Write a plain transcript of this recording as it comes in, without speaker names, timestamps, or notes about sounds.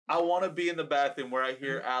I want to be in the bathroom where I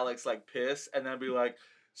hear Alex like piss and then be like,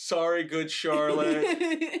 sorry, good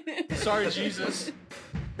Charlotte. Sorry, Jesus.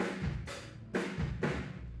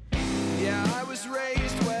 Yeah, I was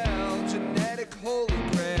raised well, genetic holy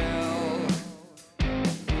grail.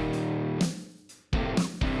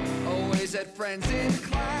 Always had friends in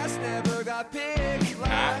class, never got picked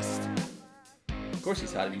last. Of course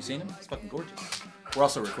he's hot. Have you seen him? He's fucking gorgeous. We're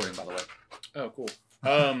also recording, by the way. Oh, cool.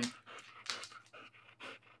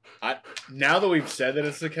 Now that we've said that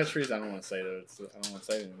it's a catchphrase, I don't want to say that. I don't want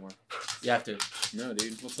to say it anymore. You have to. No,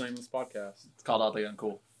 dude. What's the name of this podcast? It's called Oddly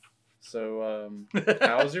Uncool. So,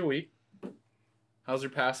 how was your week? How's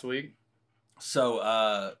your past week?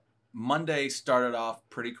 So, Monday started off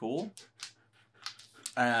pretty cool.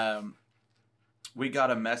 We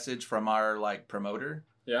got a message from our like promoter.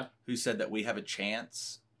 Yeah. Who said that we have a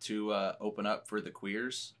chance to open up for the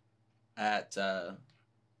queers at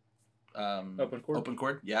Open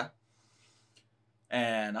Chord, yeah.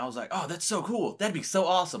 And I was like, oh, that's so cool. That'd be so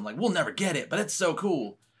awesome. Like, we'll never get it, but it's so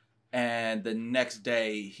cool. And the next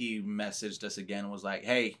day, he messaged us again and was like,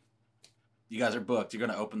 hey, you guys are booked. You're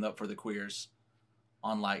going to open up for the queers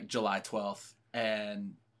on, like, July 12th.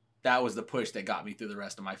 And that was the push that got me through the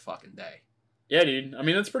rest of my fucking day. Yeah, dude. I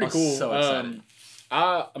mean, that's pretty cool. So excited.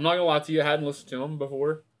 I'm not going to lie to you. I hadn't listened to them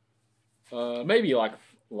before. Maybe, like, a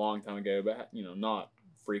long time ago, but, you know, not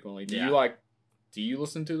frequently. Do you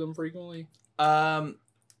listen to them frequently? I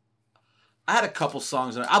had a couple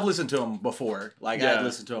songs. I've listened to them before. Like, I had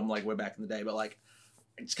listened to them, like, way back in the day. But, like,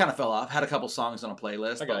 it just kind of fell off. Had a couple songs on a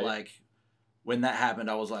playlist. But, like, when that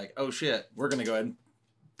happened, I was like, oh, shit. We're going to go ahead and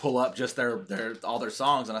pull up just all their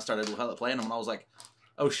songs. And I started playing them. And I was like,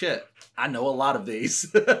 oh, shit. I know a lot of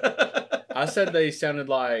these. I said they sounded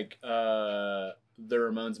like the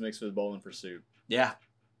Ramones mixed with Bowling for Soup. Yeah.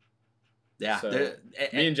 Yeah. So,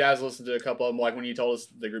 me and Jazz listened to a couple of them. Like when you told us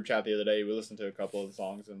the group chat the other day, we listened to a couple of the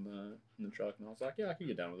songs in the truck, and I was like, yeah, I can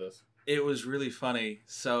get down with this. It was really funny.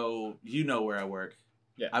 So you know where I work.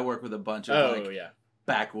 Yeah. I work with a bunch of yeah.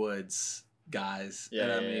 backwoods guys. Yeah,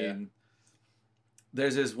 and I mean,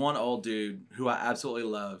 there's this one old dude who I absolutely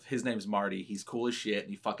love. His name's Marty. He's cool as shit, and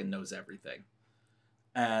he fucking knows everything.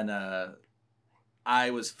 And I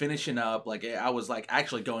was finishing up, like I was like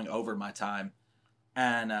actually going over my time,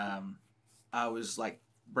 and I was like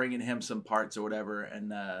bringing him some parts or whatever,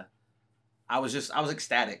 and I was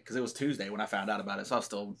ecstatic because it was Tuesday when I found out about it, so I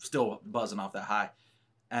was still buzzing off that high,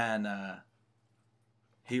 and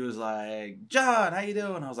he was like, John, how you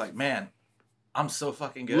doing? I was like, man, I'm so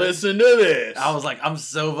fucking good. Listen to this. I was like, I'm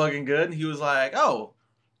so fucking good, and he was like, oh,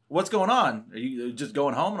 what's going on? Are you just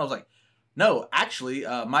going home? And I was like, no, actually,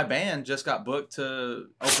 my band just got booked to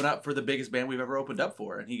open up for the biggest band we've ever opened up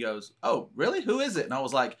for. And he goes, oh, really? Who is it? And I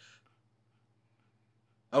was like,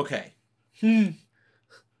 okay.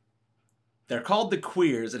 They're called the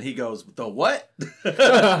Queers. And he goes, the what?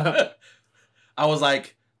 I was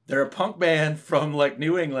like, they're a punk band from like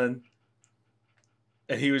New England.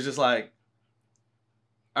 And he was just like,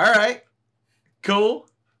 all right, cool.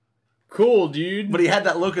 Cool, dude. But he had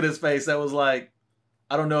that look at his face that was like,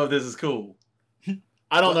 I don't know if this is cool.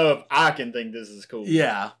 I don't know if I can think this is cool.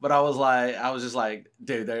 Yeah, but I was just like,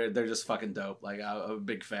 dude, they're just fucking dope. Like, I'm a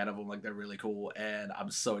big fan of them. Like, they're really cool, and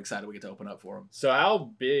I'm so excited we get to open up for them. So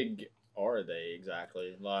how big are they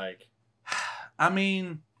exactly? Like, I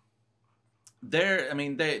mean,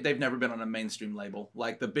 they've never been on a mainstream label.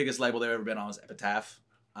 Like, the biggest label they've ever been on is Epitaph.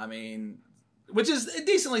 I mean, which is a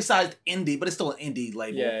decently sized indie, but it's still an indie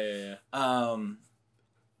label. Yeah.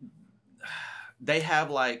 They have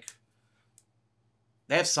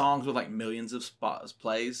songs with like millions of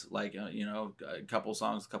plays, like a couple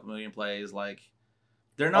songs, a couple million plays. Like,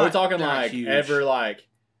 they're not. Are we talking like huge. ever like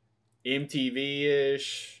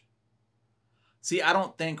MTV-ish? See, I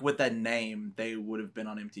don't think with that name they would have been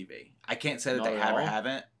on MTV. I can't say that they have or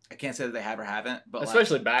haven't. I can't say that they have or haven't, but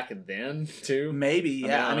especially like, back then too. Maybe,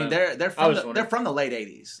 yeah. I mean, they're from the late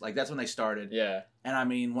 '80s. Like, that's when they started. Yeah. And I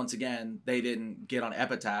mean, once again, they didn't get on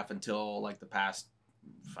Epitaph until like the past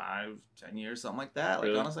 5-10 years, something like that. Like,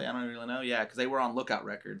 really? Honestly, I don't really know. Yeah, because they were on Lookout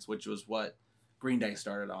Records, which was what Green Day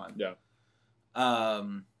started on. Yeah.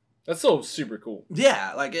 That's so super cool.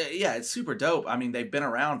 Yeah, like, yeah, it's super dope. I mean, they've been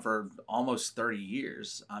around for almost 30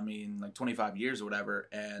 years. I mean, like 25 years or whatever,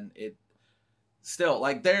 and it still,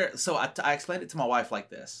 like, so I explained it to my wife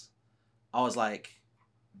like this. I was like,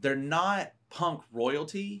 they're not punk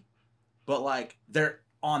royalty, but, like, they're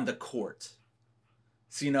on the court.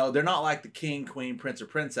 So, they're not like the king, queen, prince, or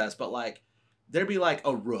princess, but, like, they'd be like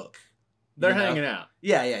a rook. They're hanging out.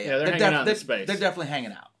 Yeah. They're hanging out in space. They're definitely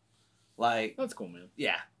hanging out. Like, that's cool, man.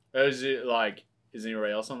 Yeah. Is it, like, is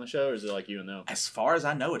anybody else on the show, or is it like you and them? As far as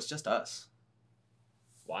I know, it's just us.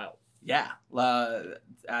 Wow. Yeah.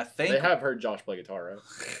 I think... They have heard Josh play guitar, right?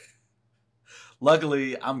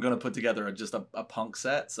 Luckily, I'm going to put together just a punk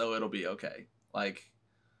set, so it'll be okay. Like...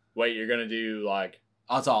 Wait, you're going to do like...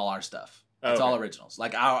 Oh, it's all our stuff. Oh, it's okay. all originals.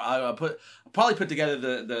 Like, I'll probably put together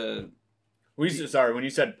the... Sorry, when you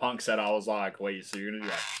said punk set, I was like, wait, so you're going to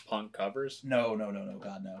do like punk covers? No,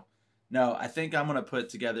 God, no. No, I think I'm going to put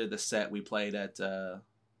together the set we played at not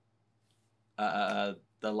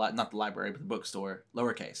the library, but the bookstore,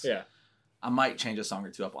 Lowercase. Yeah. I might change a song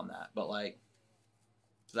or two up on that, but like,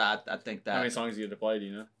 I think that... How many songs do you have to play, do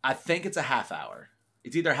you know? I think it's a half hour.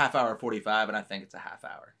 It's either a half hour or 45, and I think it's a half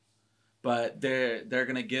hour. But they're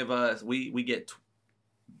going to give us... We get...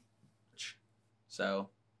 So...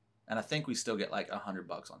 And I think we still get like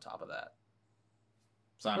 $100 on top of that.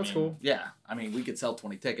 So I That's mean, cool. Yeah, I mean, we could sell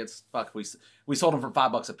 20 tickets. Fuck, we sold them for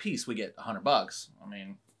 $5 a piece. We get $100. I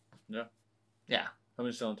mean, Yeah. Yeah, How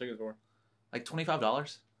much you selling tickets for? like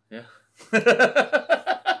 $25. Yeah.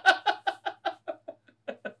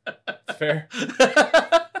 It's fair.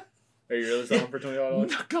 Are you really selling for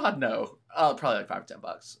 $20? God no. Probably like $5 or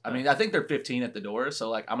 $10. I mean, I think they're 15 at the door, so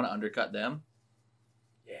like I'm gonna undercut them.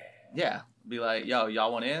 Yeah. Yeah, be like, yo,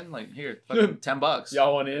 y'all want in? Like here, fucking $10.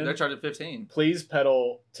 Y'all want in? They're charging 15. Please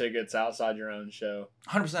pedal tickets outside your own show.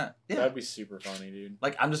 100%. Yeah. That'd be super funny, dude.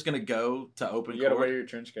 Like I'm just gonna go to open. You gotta court. wear your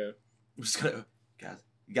trench coat. I'm just gonna, guys.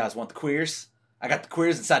 You guys want the queers? I got the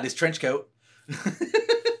queers inside this trench coat.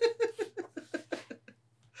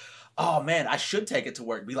 Oh man, I should take it to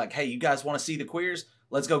work. Be like, hey, you guys want to see the queers?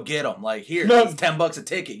 Let's go get them. Like here, it's $10 a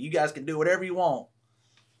ticket. You guys can do whatever you want.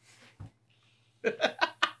 I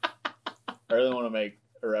really want to make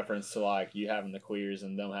a reference to like you having the queers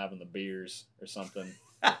and them having the beers or something.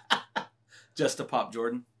 Just to pop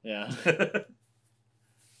Jordan. Yeah.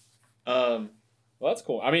 Well, that's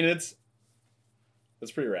cool. I mean, it's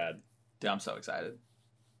pretty rad. Dude, I'm so excited.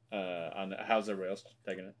 How's everybody else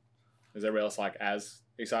taking it? Is everybody else like as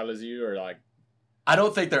excited as you, or like? I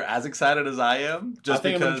don't think they're as excited as I am. Just I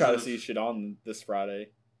think because I'm gonna try to see shit on this Friday.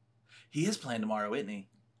 He is playing tomorrow, isn't he?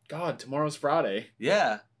 God, tomorrow's Friday.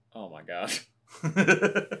 Yeah. Oh my god.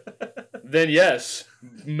 Then yes,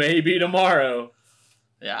 maybe tomorrow.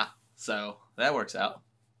 Yeah. So that works out.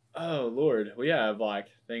 Oh Lord, we have like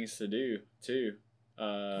things to do too.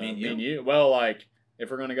 Me and you? Well, like if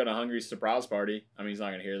we're gonna go to Hungry's surprise party, I mean he's not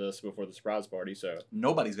gonna hear this before the surprise party, so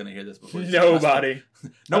Nobody's gonna hear this before. nobody.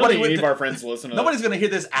 Nobody. Any of our friends listen to Nobody's gonna hear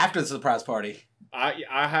this after the surprise party.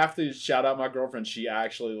 I have to shout out my girlfriend. She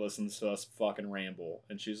actually listens to us fucking ramble,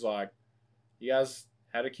 and she's like, "You guys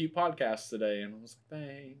had a cute podcast today," and I was like,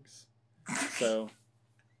 "Thanks." So,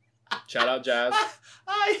 shout out Jazz.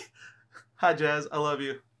 Hi, Jazz. I love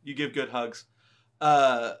you. You give good hugs.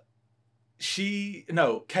 Kayla.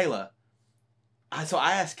 So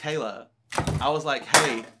I asked Kayla. I was like,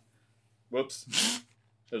 "Hey." Whoops.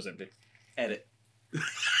 It was empty. Edit.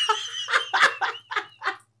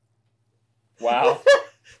 Wow.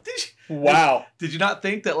 Did Wow. you not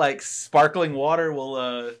think that like sparkling water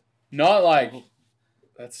will Not like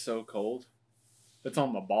that's so cold. It's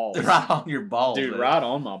on my balls. right on your balls? Dude, man. right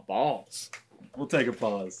on my balls. We'll take a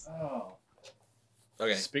pause. Oh.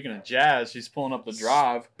 Okay. Speaking of Jazz, she's pulling up the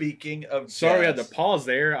drive. Speaking of Sorry we had jazz, to pause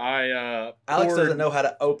there. Alex doesn't know how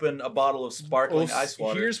to open a bottle of sparkling ice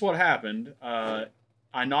water. Here's what happened.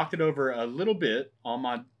 I knocked it over a little bit on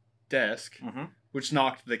my desk, Mm-hmm. which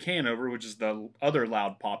knocked the can over, which is the other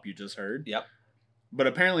loud pop you just heard. Yep. But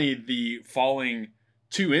apparently the falling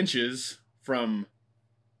 2 inches from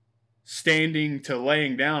standing to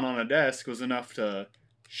laying down on a desk was enough to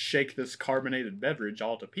shake this carbonated beverage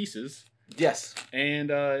all to pieces. Yes. And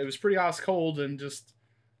it was pretty ice cold and just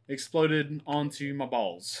exploded onto my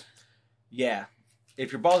balls. Yeah.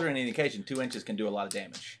 If your balls are any indication, 2 inches can do a lot of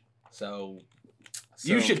damage. So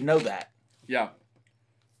you should know that. Yeah.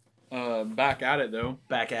 Back at it though.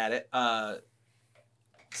 Back at it.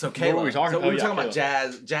 So Kayla, What were we talking so about? we were talking Kayla. about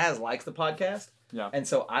Jazz. Jazz likes the podcast. Yeah. And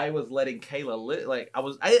so I was letting Kayla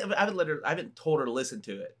I haven't told her to listen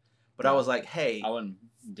to it, but I was like, hey, I wouldn't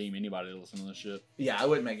deem anybody to listen to this shit. yeah, I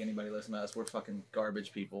wouldn't make anybody listen to us. We're fucking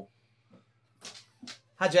garbage people.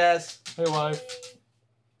 Hi, Jazz. Hey wife.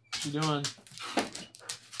 What you doing?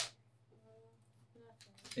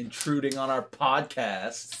 Intruding on our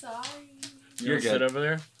podcast. Sorry. You're Sit good. over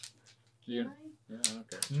there. You? Can Yeah,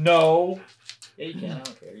 okay. No. Yeah, you can. I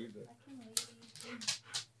don't care. You're good. I can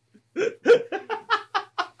leave.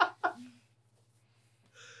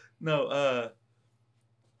 No,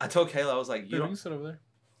 I told Kayla, I was like, You you can don't. sit over there.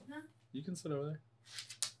 Huh? You can sit over there.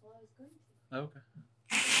 Well, I was going Oh, okay.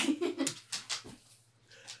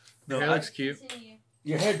 to. No, Your hair looks cute. Continue.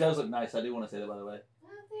 your hair does look nice. I do want to say that, by the way. Oh,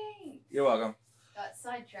 thanks. You're welcome. Got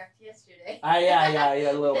sidetracked yesterday.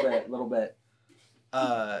 Yeah, a little bit.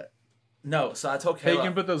 No, so I told Hey, Kayla. you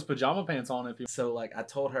can put those pajama pants on if you. So like I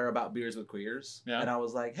told her about Beers with Queers, Yeah. and I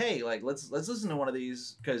was like, hey, like let's listen to one of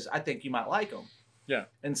these because I think you might like them. Yeah.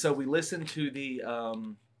 And so we listened to the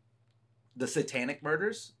Satanic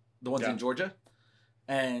Murders, the ones Yeah. in Georgia,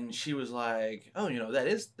 and she was like, oh, that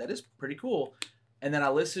is pretty cool. And then I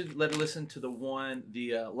let her listen to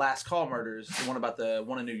the Last Call Murders, the one about the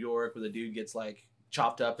one in New York where the dude gets like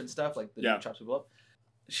chopped up and stuff, like the Yeah. dude chops people up.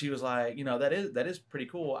 She was like, that is pretty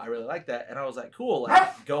cool. I really like that. And I was like, cool.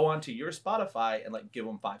 Like, go onto your Spotify and like give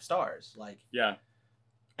them 5 stars. Like, Yeah.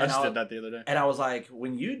 I just did that the other day. and I was like,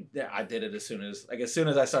 I did it as soon as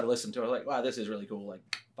I started listening to it, I was like, wow, this is really cool. Like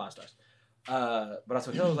 5 stars. But I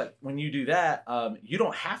was like, when you do that, you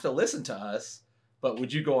don't have to listen to us, but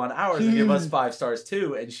would you go on ours and give us 5 stars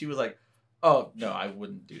too? And she was like, oh no, I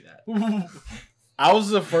wouldn't do that. I was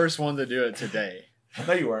the first one to do it today.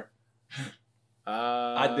 No, you were.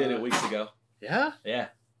 I I did it weeks ago. Yeah? Yeah.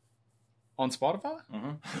 On Spotify?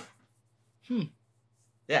 Mm-hmm.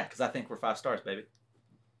 Yeah, because I think we're 5 stars, baby.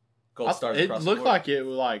 Gold stars. It across the looked board. like it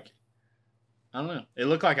was like, I don't know. It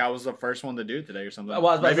looked like I was the first one to do it today or something. Well,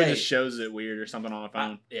 I was about to Maybe it say- just shows it weird or something on the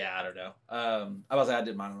phone. Yeah, I don't know. I was like, I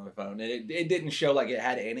did mine on my phone. It didn't show like it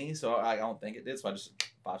had any, so I don't think it did. So I just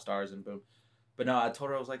 5 stars and boom. But no, I told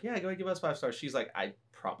her, I was like, yeah, go ahead, give us 5 stars. She's like, I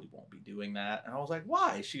probably won't be doing that. And I was like,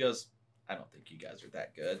 why? She goes, I don't think you guys are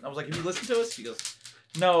that good. And I was like, have you listened to us? She goes,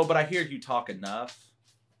 no, but I hear you talk enough.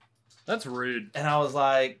 That's rude. And I was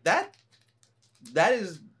like, that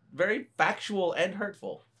is very factual and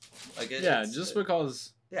hurtful. Like, Yeah, just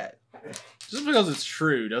because yeah, it's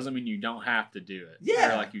true doesn't mean you don't have to do it.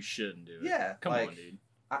 Yeah. Or like you shouldn't do it. yeah. Come like, on, dude.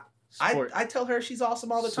 I tell her she's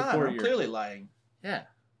awesome all the time. Support I'm your- clearly lying. Yeah.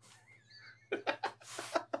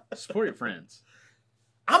 Support your friends.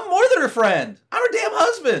 I'm more than her friend. I'm her damn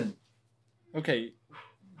husband. Okay.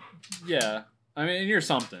 Yeah. I mean, you're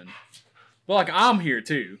something. But like, I'm here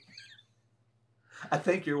too. I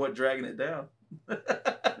think you're what dragging it down. I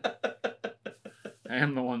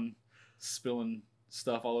am the one spilling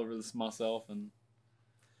stuff all over this myself and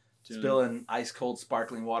Spilling ice cold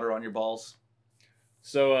sparkling water on your balls.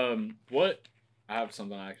 So, what? I have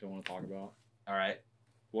something I actually want to talk about. All right.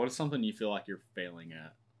 What is something you feel like you're failing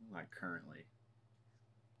at, like currently?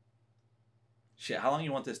 Shit, how long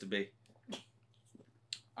you want this to be?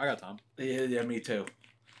 I got time. Yeah, me too.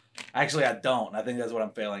 Actually, I don't. I think that's what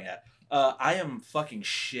I'm failing at. I am fucking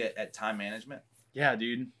shit at time management. Yeah,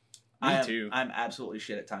 dude. Me too. I'm absolutely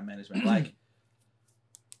shit at time management. Like,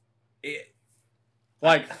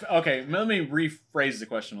 Like, okay, let me rephrase the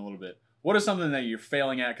question a little bit. What is something that you're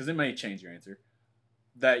failing at? Because it may change your answer.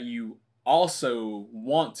 That you also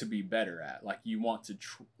want to be better at. Like, you want to,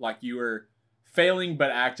 like, you are failing, but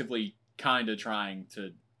actively kind of trying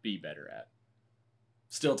to be better at.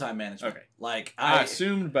 still time management. Okay. Like, I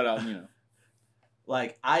assumed, but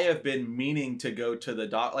like, I have been meaning to go to the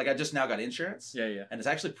doc. Like, I just now got insurance. Yeah. And it's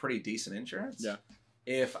actually pretty decent insurance. Yeah.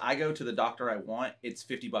 If I go to the doctor I want, it's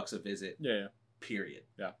 $50 a visit. Yeah. Period.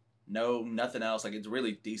 Yeah. No, nothing else. Like, it's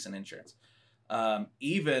really decent insurance.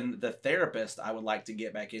 Even the therapist I would like to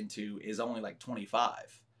get back into is only like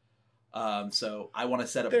 $25. So I want to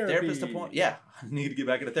set up a therapist Therapy. appointment. Yeah, I need to get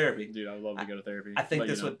back into therapy. Dude, I would love to go to therapy. I think But,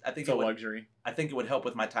 this would. I think It's a it would. luxury. I think it would help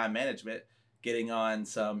with my time management, getting on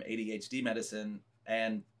some ADHD medicine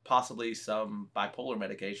and possibly some bipolar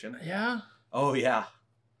medication. Yeah. Oh yeah.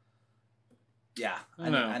 Yeah, I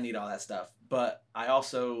know. I need all that stuff. But I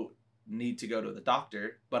also need to go to the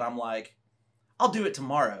doctor. But I'm like, I'll do it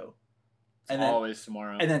tomorrow. And then Always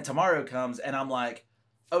tomorrow. and then tomorrow comes and I'm like,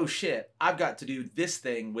 oh shit, I've got to do this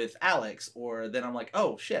thing with Alex. Or then I'm like,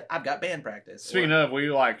 oh shit, I've got band practice. Speaking of, we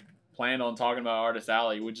planned on talking about Artist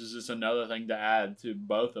Alley, which is just another thing to add to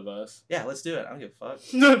both of us. Yeah, let's do it. I don't give a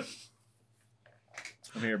fuck.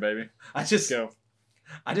 I'm here, baby. I just Go.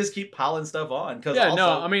 I just keep piling stuff on. Cause Yeah, also,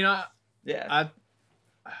 no, I mean, yeah.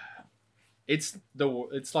 it's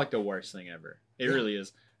like the worst thing ever. It Yeah. really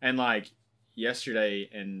is. And like yesterday,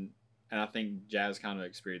 and I think Jazz kind of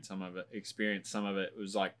experienced some of it. It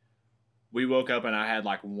was like we woke up and I had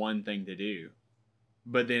like one thing to do,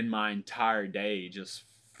 but then my entire day just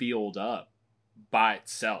filled up by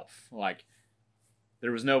itself. Like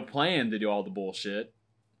there was no plan to do all the bullshit,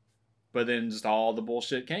 but then just all the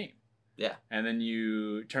bullshit came. Yeah. And then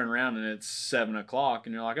you turn around and it's 7:00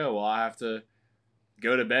 and you're like, oh, well, I have to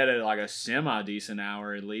go to bed at like a semi-decent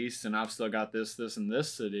hour at least. And I've still got this, and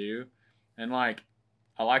this to do. And like,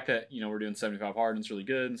 I like that, we're doing 75 hard and it's really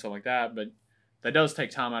good and stuff like that. But that does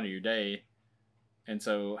take time out of your day. And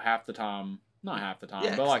so half the time, not half the time,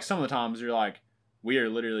 Yeah, but like some of the times you're like, we are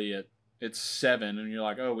literally it's 7 and you're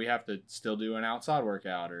like, oh, we have to still do an outside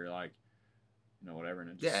workout or like, whatever.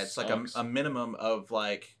 And it just it's sucks. like a minimum of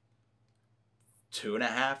like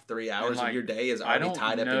 2.5, 3 hours like, of your day is I already don't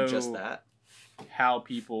tied up in just know that. how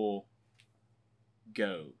people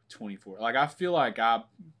go 24. Like I feel like I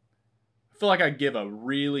give a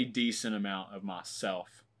really decent amount of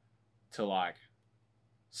myself to like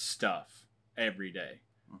stuff every day.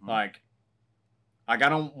 Mhm. Like I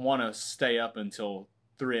don't want to stay up until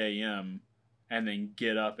 3 a.m. and then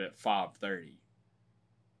get up at 5:30.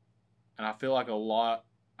 And I feel like a lot,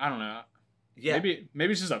 I don't know. Yeah. Maybe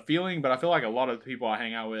it's just a feeling, but I feel like a lot of the people I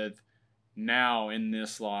hang out with now in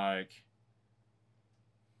this like,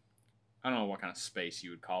 I don't know what kind of space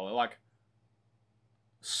you would call it, like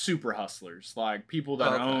super hustlers, like people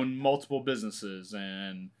that Okay. own multiple businesses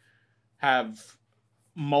and have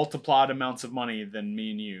multiplied amounts of money than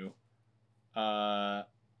me and you.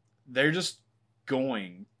 They're just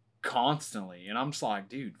going constantly, and I'm just like,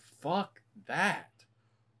 dude, fuck that.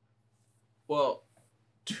 Well,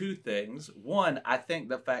 2 things. One, I think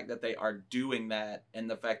the fact that they are doing that and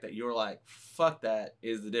the fact that you're like, fuck that,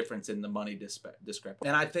 is the difference in the money discrepancy.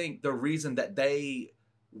 And I think the reason that they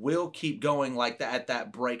will keep going like that at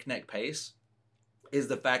that breakneck pace is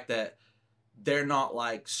the fact that they're not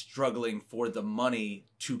like struggling for the money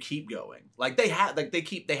to keep going. Like they have to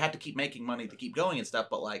keep making money to keep going and stuff,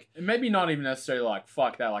 but like, And maybe not even necessarily like,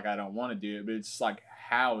 fuck that, like I don't want to do it, but it's like,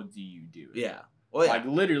 how do you do it? yeah. Well, yeah. Like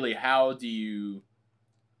literally, how do you?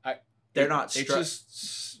 They're not It's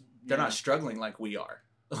just they're not struggling like we are.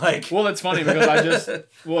 Like, Well, it's funny because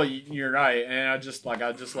you're right, and I just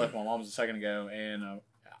left my mom's a second ago, and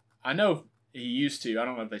I know he used to. I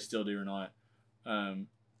don't know if they still do or not.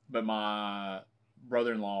 But my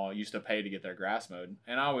brother-in-law used to pay to get their grass mowed,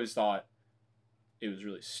 and I always thought it was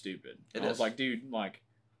really stupid. I was like, dude, like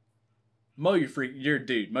you're a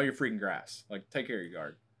dude, mow your freaking grass, like take care of your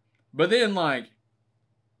yard. But then like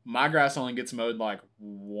my grass only gets mowed like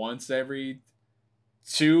once every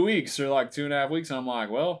 2 weeks or like 2.5 weeks. And I'm like,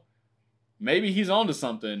 well, maybe he's onto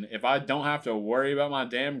something. If I don't have to worry about my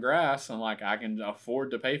damn grass and like I can afford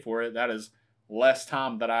to pay for it, that is less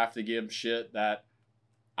time that I have to give shit that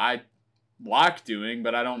I like doing,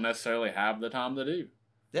 but I don't necessarily have the time to do.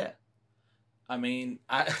 yeah. I mean,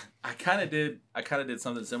 I kind of did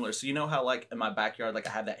something similar. So you know how like in my backyard, like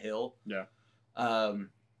I have that hill. Yeah.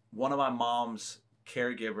 One of my mom's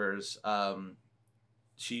caregivers,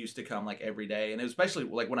 she used to come like every day, and it was especially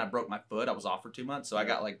like when I broke my foot, I was off for 2 months, so I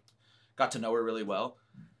got to know her really well.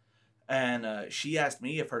 And she asked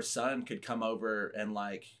me if her son could come over and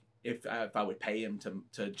like if I would pay him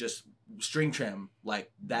to just string trim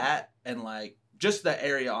like that and like just the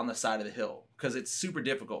area on the side of the hill because it's super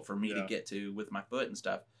difficult for me to get to with my foot and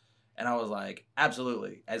stuff. And I was like,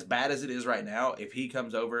 absolutely. As bad as it is right now, if he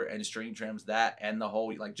comes over and string trims that and the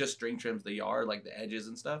whole, like just string trims the yard, like the edges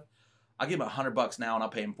and stuff, I'll give him $100 now and I'll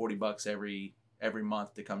pay him $40 every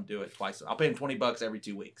month to come do it twice. I'll pay him $20 every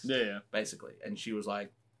 2 weeks. Yeah. Basically. And she was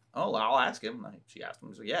like, oh, I'll ask him. She asked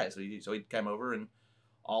him. So yeah. So he came over and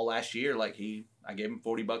all last year, like I gave him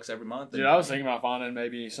 $40 every month. Dude, I was thinking about finding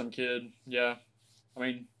maybe some kid. Yeah. I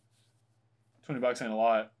mean, $20 ain't a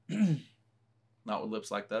lot. Not with lips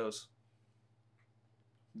like those.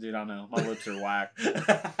 Dude, I know. My lips are whack.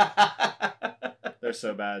 They're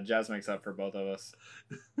so bad. Jazz makes up for both of us.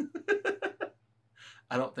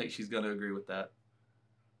 I don't think she's going to agree with that.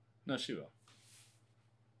 No, she will.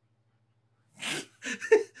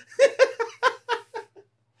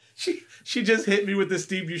 She just hit me with the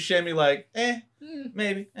Steve Buscemi like,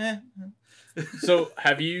 maybe, So,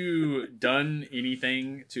 have you done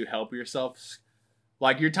anything to help yourself?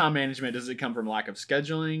 Like, your time management, does it come from lack of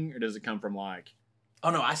scheduling, or does it come from, like, oh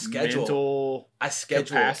no, I schedule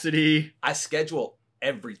capacity? I schedule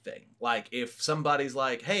everything. Like, if somebody's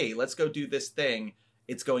like, hey, let's go do this thing,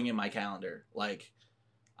 it's going in my calendar. Like,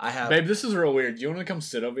 I have... Babe, this is real weird. Do you want to come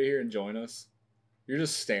sit over here and join us? You're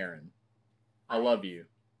just staring. I love you.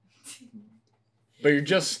 But you're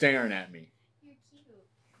just staring at me. You're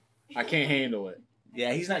cute. I can't handle it.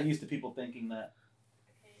 Yeah, he's not used to people thinking that.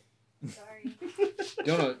 Okay. Sorry.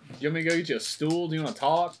 Do you want me to go get you a stool? Do you want to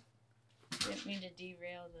talk? Didn't mean to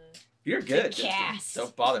derail the. You're good. cast.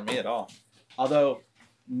 Don't bother me at all. Although,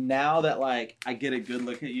 now that like I get a good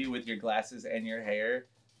look at you with your glasses and your hair,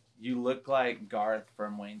 you look like Garth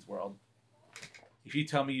from Wayne's World. If you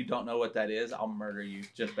tell me you don't know what that is, I'll murder you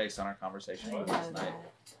just based on our conversation last night.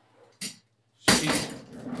 She,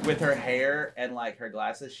 with her hair and like her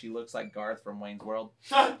glasses, she looks like Garth from Wayne's World.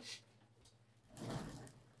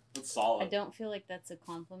 That's solid. I don't feel like that's a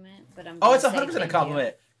compliment, but I'm. Oh, it's gonna say 100% a thank you.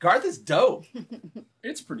 compliment. Garth is dope.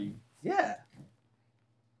 It's pretty. Yeah.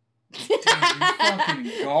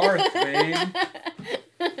 Fucking Garth, babe.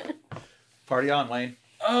 Party on, Wayne.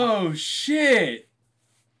 Oh shit!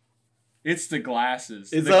 It's the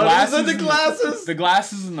glasses. It's the 100% the and glasses. The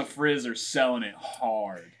glasses and the frizz are selling it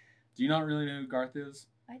hard. Do you not really know who Garth is?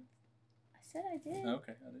 I said I did.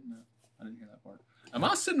 Okay, I didn't know. I didn't hear that part. Am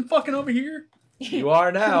I sitting fucking over here? You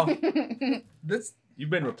are now. This You've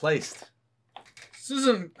been replaced.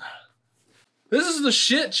 isn't. This is the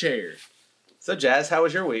shit chair. So, Jazz, how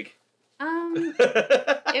was your week?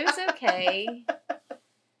 It was okay.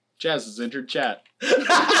 Jazz has entered chat.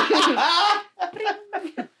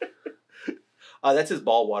 That's his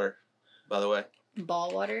ball water, by the way.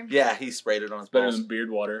 Ball water. Yeah, he sprayed it on his Better balls. than beard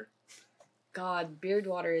water. God, beard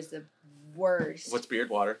water is the worst. What's beard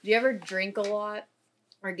water? Do you ever drink a lot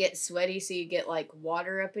or get sweaty so you get like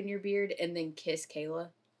water up in your beard and then kiss Kayla?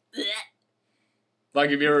 Like,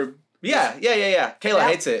 if you ever. Yeah. Kayla That-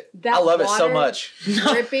 hates it. that I love it so water- much.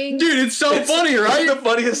 Dripping. Dude, it's so funny, right? It's the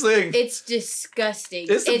funniest thing. It's disgusting.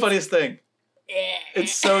 It's the funniest thing.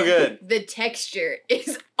 It's so good. The texture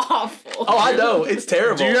is awful. Oh, I know. It's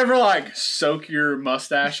terrible. Do you ever like soak your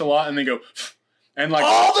mustache a lot and then go and like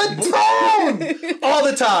All the time! All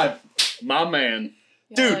the time. my man?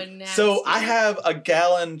 Dude, so I have a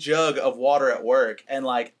gallon jug of water at work, and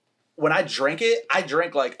like when I drink it, I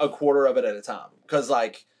drink like a quarter of it at a time. Because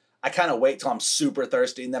like I kind of wait till I'm super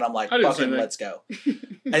thirsty, and then I'm like, I do the same fucking thing. let's go.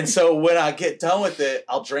 And so when I get done with it,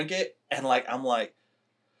 I'll drink it, and like I'm like,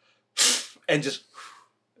 and just,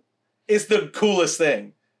 it's the coolest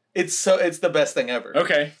thing. It's the best thing ever.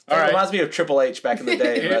 Okay, It all right. reminds me of Triple H back in the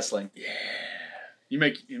day in Yeah. wrestling. Yeah,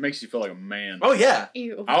 it makes you feel like a man. Oh yeah.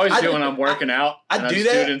 Ew. I always I do do- when I'm working out. I and do just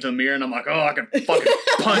that. do it into the mirror, and I'm like, oh, I can fucking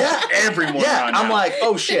punch Yeah. everyone Yeah, right I'm now. like,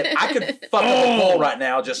 oh shit, I could fuck up a pole right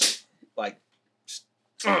now, just like,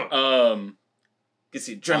 gets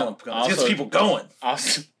the adrenaline going, gets Also- people going. I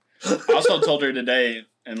also told her today,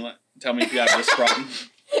 and tell me if you have this problem.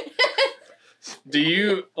 Do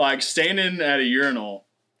you like standing at a urinal?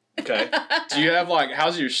 Okay. Do you have like,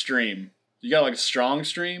 how's your stream? You got like a strong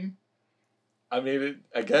stream? I mean,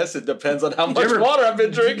 I guess it depends on how Did you much ever- water I've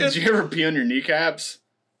been drinking. Did you ever pee on your kneecaps?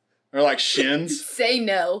 Or like shins? Say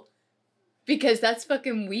no. Because that's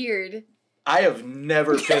fucking weird. I have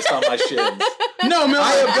never pissed on my shins. No, man.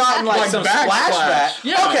 I have gotten like some splashback.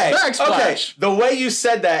 Yeah, okay, backsplash. okay. The way you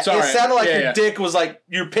said that, Sorry. it sounded like Yeah, your yeah. dick was like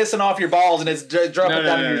you're pissing off your balls and it's dropping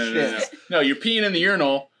down in your shins. No, you're peeing in the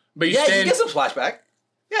urinal, but you Yeah, stand. you get some splashback.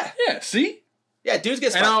 Yeah, Yeah, see? yeah, dudes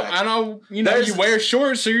get And splashback. I know, you know, There's- you wear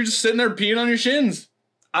shorts, so you're just sitting there peeing on your shins.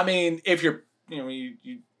 I mean, if you're,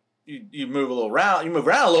 you move a little around, you move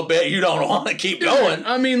around a little bit, you don't want to keep going.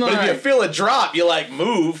 I mean, But like, if you feel a drop, you like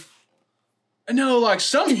move. no, like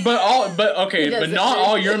some, but okay, He but doesn't not move.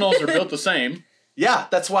 all urinals are built the same. Yeah,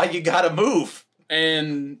 that's why you gotta move.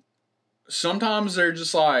 And sometimes they're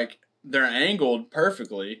just like, they're angled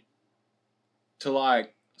perfectly to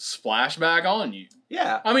like splash back on you.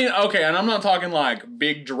 Yeah. I mean, okay, and I'm not talking like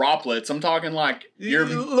big droplets. I'm talking like your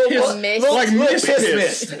Little- piss, mist. like little mist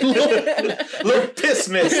piss mist. Little piss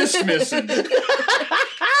mist. piss missing,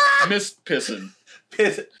 mist pissing.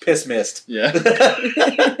 Piss mist. Yeah.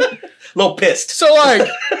 Little pissed. So like,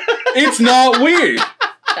 it's not weird.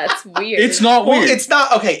 That's weird. It's not Well, weird. it's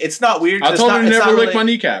not okay. It's not weird. 'cause I it's told not, her to it's never not lick really- my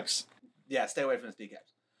kneecaps. Yeah, stay away from his kneecaps.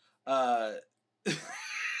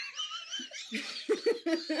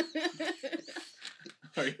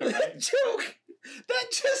 Are you That alright? joke. That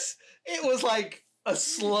just. It was like a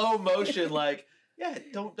slow motion. Like, yeah,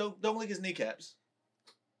 don't lick his kneecaps.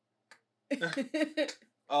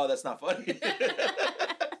 Oh, that's not funny.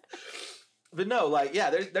 But no, like, yeah,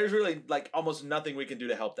 there's really like almost nothing we can do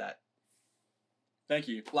to help that. Thank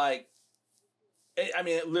you. Like, I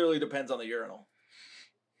mean, it literally depends on the urinal.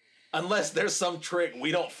 Unless there's some trick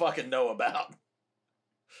we don't fucking know about.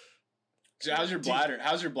 So how's your bladder?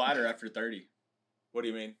 How's your bladder after 30? What do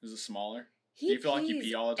you mean? Is it smaller? He Do you feel like you pees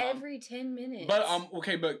pee all the time? every 10 minutes. But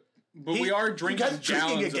okay, but we are drinking He's drinking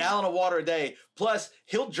a gallons. gallon of water a day. Plus,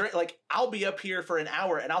 he'll drink like I'll be up here for an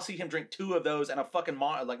hour and I'll see him drink 2 of those and a fucking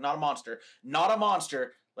like not a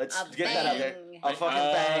monster. Let's A get that out there. bang. A fucking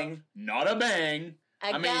bang. Not a bang. A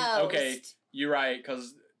I mean, ghost. okay, you're right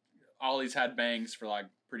because Ollie's had bangs for like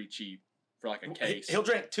pretty cheap for like a case. He'll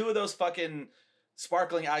drink 2 of those fucking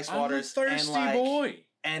sparkling ice I'm a waters thirsty and like boy.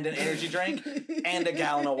 and an energy drink and a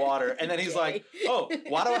gallon of water. And then he's like, "Oh,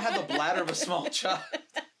 why do I have the bladder of a small child?"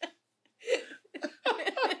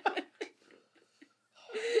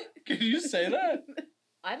 Could you say that?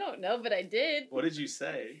 I don't know, but I did. What did you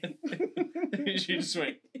say? You just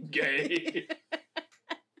went Gay.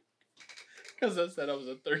 Because I said I was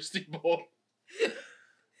a thirsty boy.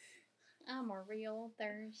 I'm a real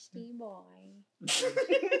thirsty boy.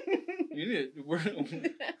 You need,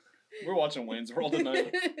 we're watching Wayne's World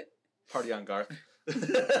tonight. Party on, Garth.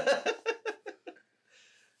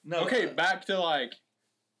 No. Okay, back to like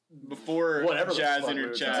before Whatever the Jazz fuck entered we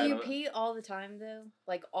were chat. Do you talking pee all the time though?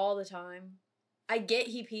 Like all the time? I get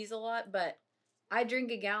he pees a lot, but I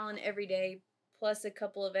drink a gallon every day plus a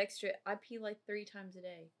couple of extra. I pee like 3 times a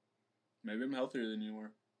day. Maybe I'm healthier than you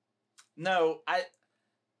were. No,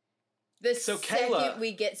 The So, second Kayla-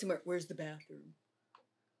 we get somewhere, where's the bathroom?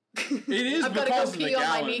 It is I've got to because go of the pee on my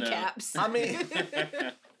gallon, though. kneecaps. I mean,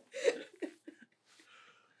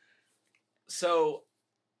 so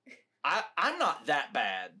I'm not that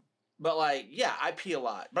bad, but like, yeah, I pee a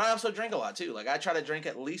lot, but I also drink a lot too. Like, I try to drink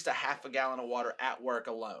at least a half a gallon of water at work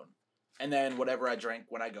alone, and then whatever I drink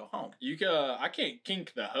when I go home. I can't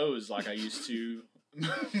kink the hose like I used to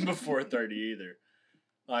before 30 either.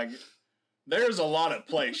 Like, there's a lot of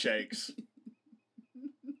play shakes.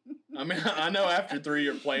 I mean, I know after 3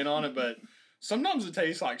 you're playing on it, but sometimes it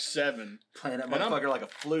tastes like 7. Playing that And I'm- motherfucker like a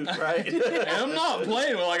flute, right? And I'm not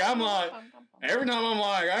playing with like, I'm like, every time I'm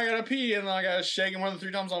like, I gotta pee, and like I shake it more than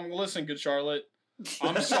 3 times, I'm like, listen, good Charlotte,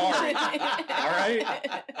 I'm sorry. Alright?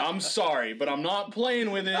 I'm sorry, but I'm not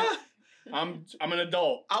playing with it. I'm an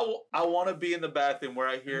adult. I want to be in the bathroom where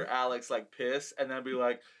I hear Alex like piss, and then be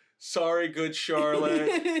like, "Sorry, good Charlotte."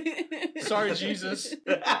 Sorry, Jesus.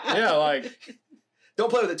 Yeah, like, Don't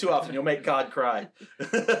play with it too often. You'll make God cry.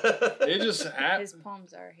 it just His happens.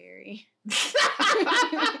 palms are hairy.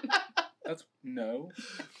 That's no.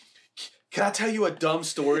 Can I tell you a dumb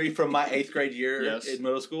story from my 8th grade year Yes. in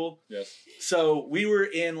middle school? Yes. So we were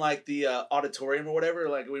in like the auditorium or whatever.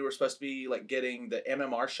 Like we were supposed to be like getting the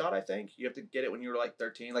MMR shot. I think you have to get it when you were like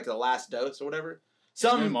 13, like the last dose or whatever.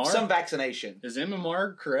 Some MMR? vaccination. Is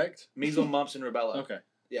MMR correct? Measles, mumps, and rubella. Okay.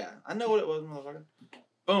 Yeah, I know what it was, motherfucker.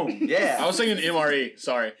 Boom. Yeah. I was thinking MRE.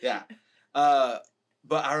 Sorry. Yeah. But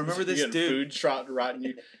I remember this You get dude food shot right in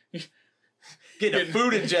you. getting a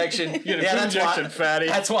food injection. You get a Yeah, food that's injection, why, fatty.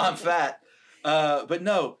 that's why I'm fat. But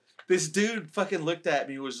no, this dude fucking looked at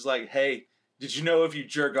me and was just like, "Hey, did you know if you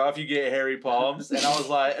jerk off, you get hairy palms?" And I was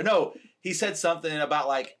like, no, he said something about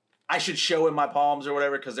like, I should show him my palms or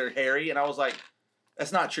whatever because they're hairy. And I was like,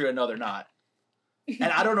 that's not true. And no, they're not.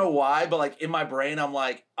 And I don't know why, but like in my brain, I'm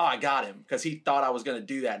like, oh, I got him because he thought I was going to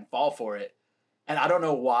do that and fall for it. And I don't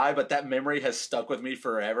know why, but that memory has stuck with me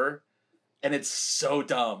forever. And it's so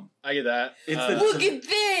dumb. I get that. It's the- Look at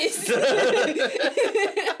this!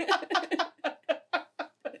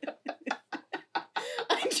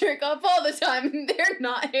 I jerk off all the time and they're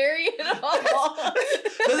not hairy at all.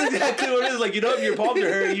 That's exactly what it is. Like, you know, if your palms are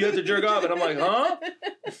hairy, you have to jerk off. And I'm like, huh?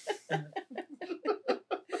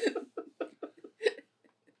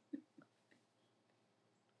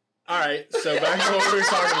 All right, so back to what we were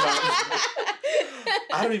talking about.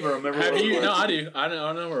 I don't even remember Have what it you? was. No, I do. I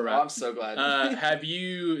know where we're Oh, I'm at. so glad. Have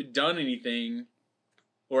you done anything,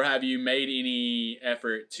 or have you made any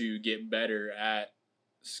effort to get better at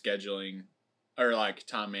scheduling, or like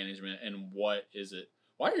time management? And what is it?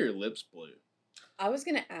 Why are your lips blue? I was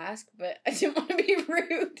gonna ask, but I didn't want to be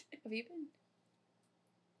rude. Have you been?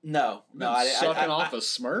 No, I didn't. Sucking off a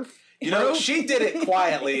Smurf. You know, she did it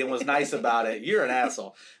quietly and was nice about it. You're an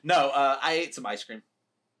asshole. No, I ate some ice cream.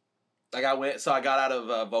 Like I got out of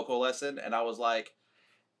a vocal lesson and I was like,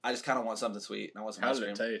 I just kind of want something sweet. And I want some How ice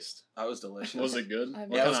did cream. it taste? Oh, it was delicious. Was it good? I've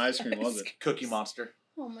What Yeah, kind it of was- ice cream was it? Cookie Monster.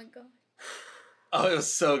 Oh my god. Oh, it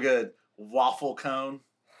was so good. Waffle cone.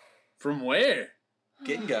 From where?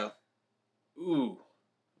 Get and go. Ooh,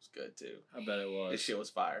 It was good too. I bet it was. This shit was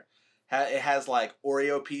fire. It has like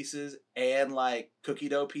Oreo pieces and like cookie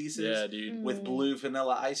dough pieces Yeah, dude. with blue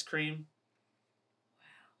vanilla ice cream.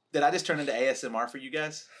 Did I just turn into ASMR for you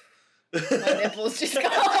guys? My nipples just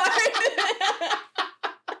got hard.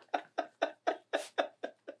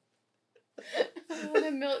 I want a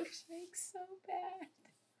milkshake so bad.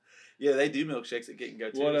 Yeah, they do milkshakes at Get and Go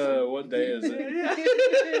too. What day is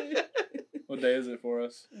it? What day is it for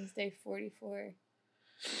us? It's day 44.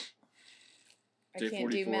 I Day can't 44.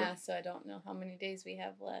 do math, so I don't know how many days we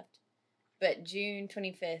have left. But June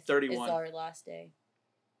 25th 31. is our last day.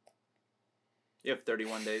 You have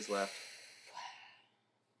 31 days left.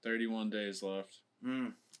 31 days left.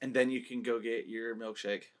 And then you can go get your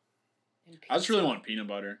milkshake. And I just really pizza. want peanut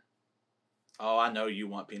butter. Oh, I know you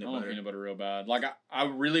want peanut I want butter. peanut butter real bad. Like, I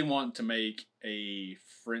really want to make a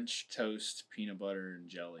French toast peanut butter and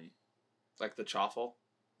jelly. Like the chaffle.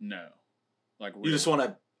 No. Like, You just want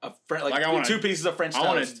Like, I want 2 pieces of French toast.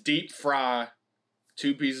 I want to deep fry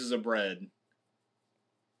 2 pieces of bread.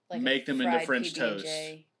 make a them into fried French toast,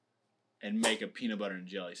 PB&J. and make a peanut butter and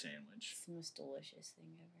jelly sandwich. It's the most delicious thing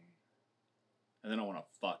ever. And then I want to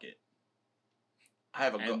fuck it. I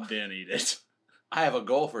have a goal. And then eat it. I have a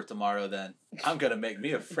goal for tomorrow. Then I'm gonna make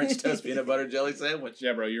me a French toast peanut butter jelly sandwich.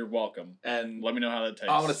 Yeah, bro, you're welcome. And Let me know how that tastes.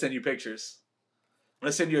 I'm gonna send you pictures. I'm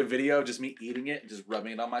gonna send you a video of just me eating it, and just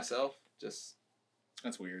rubbing it on myself. That's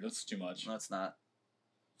weird. That's too much. No, it's not.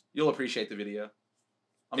 You'll appreciate the video.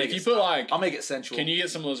 If you put like, I'll make it sensual. can you get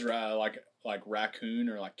some of those like raccoon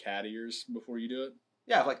or like cat ears before you do it?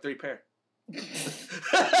 Yeah, I have like 3 pair.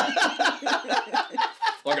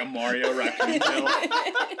 Like a Mario raccoon tail.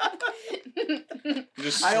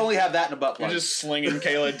 I only have that in a butt You're plug. just slinging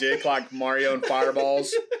Kayla dick like Mario and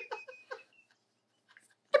fireballs.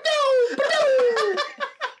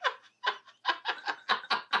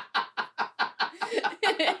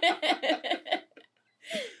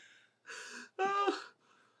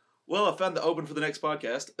 Well, I found the open for the next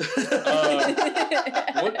podcast.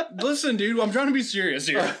 What? Listen, dude, I'm trying to be serious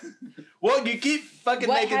here. Well, you keep fucking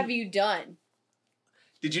What making... have you done?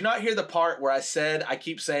 Did you not hear the part where I said I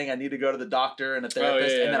keep saying I need to go to the doctor and a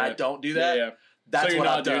therapist, and then I don't do that? Yeah. That's so you're what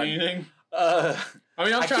not I've doing done. anything? I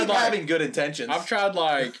mean, I've I tried keep like having good intentions. I've tried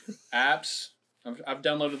like apps. I've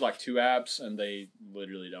downloaded like 2 apps and they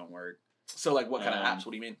literally don't work. So, like, what kind of apps?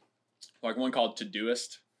 What do you mean? Like one called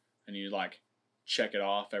Todoist, and you like check it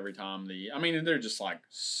off every time I mean, they're just like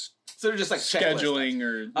So they're just like checklist scheduling apps.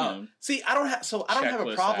 or you Oh, know. see, I don't have a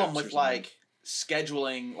checklist problem apps or with something. like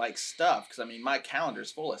scheduling like stuff because I mean my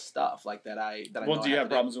calendar's full of stuff like that I Well, know do you I have to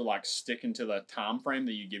do. problems with like sticking to the time frame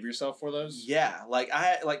that you give yourself for those? Yeah, like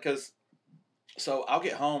because so I'll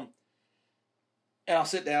get home and I'll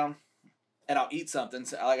sit down and I'll eat something.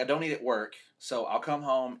 So, like I don't eat at work, so I'll come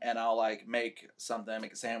home and I'll like make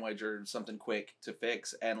a sandwich or something quick to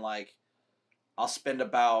fix, and like I'll spend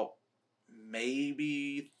about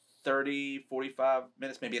maybe 30, 45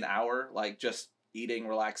 minutes, maybe an hour, like just eating,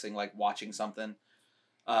 relaxing, like watching something.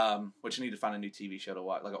 Which I need to find a new TV show to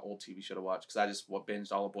watch, like an old TV show to watch, because I just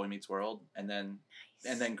binged all of Boy Meets World and then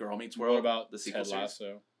Girl Meets World. What about the sequel Ted series?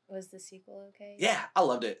 Lasso? Was the sequel okay? Yeah, I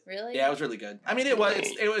loved it. Really? Yeah, it was really good. I mean,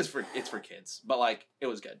 it's for kids, but like it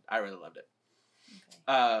was good. I really loved it.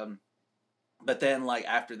 Okay. But then like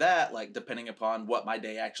after that, like depending upon what my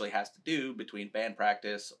day actually has to do between band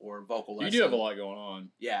practice or vocal You lesson, do have a lot going on.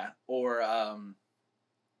 yeah, or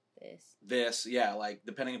This. yeah, like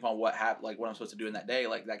depending upon what what I'm supposed to do in that day,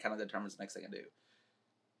 like that kind of determines the next thing I do.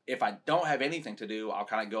 If I don't have anything to do, I'll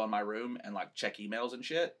kind of go in my room and like check emails and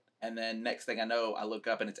shit, and then next thing I know, I look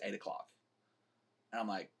up and it's 8:00, and I'm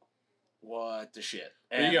like, what the shit?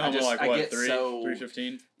 But you And get home at like what, get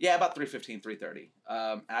 3:15? Yeah, about 3:15,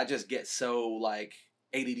 3:30. I just get so like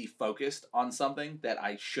ADD focused on something that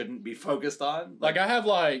I shouldn't be focused on. Like I have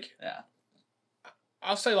like yeah,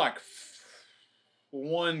 I'll say like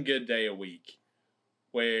one good day a week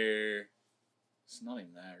where it's not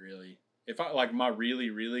even that really. If I like my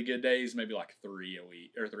really, really good days, maybe like 3 a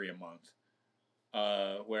week or 3 a month,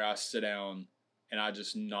 where I sit down and I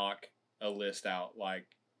just knock a list out like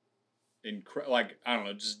like I don't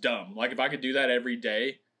know, just dumb. Like if I could do that every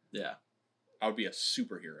day, yeah. I would be a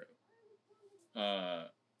superhero.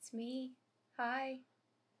 It's me. Hi.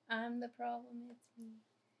 I'm the problem. It's me.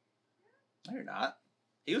 No, you're not.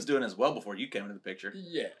 He was doing as well before you came into the picture.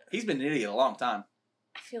 Yeah. He's been an idiot a long time.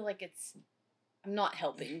 I feel like I'm not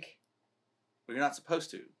helping. But you're not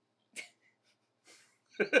supposed to.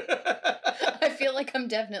 I feel like I'm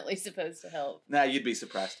definitely supposed to help. Nah, you'd be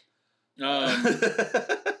suppressed.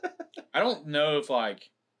 I don't know if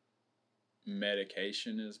like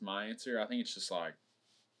medication is my answer. I think it's just like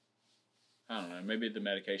I don't know. Maybe the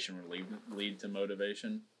medication would lead to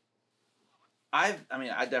motivation. I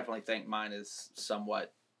definitely think mine is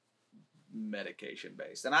somewhat medication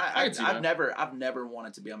based, and I've never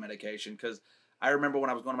wanted to be on medication because I remember when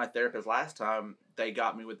I was going to my therapist last time, they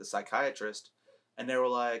got me with the psychiatrist, and they were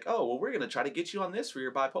like, "Oh, well, we're gonna try to get you on this for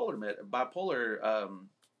your bipolar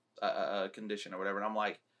condition or whatever," and I'm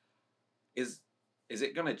like, "Is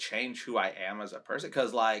it gonna change who I am as a person?"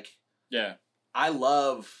 Because like, yeah, I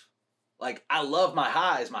love my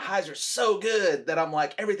highs. My highs are so good that I'm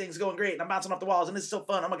like, everything's going great and I'm bouncing off the walls and this is so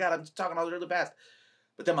fun. Oh my God, I'm talking all really fast.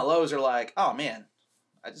 But then my lows are like, oh man,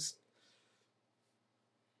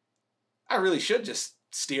 I really should just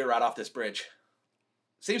steer right off this bridge.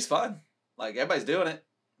 Seems fun. Like everybody's doing it.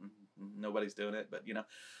 Nobody's doing it, but you know.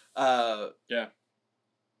 yeah.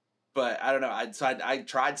 But I don't know. I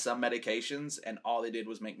tried some medications and all they did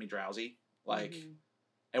was make me drowsy. Like,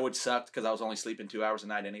 and which sucked because I was only sleeping 2 hours a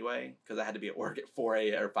night anyway because I had to be at work at 4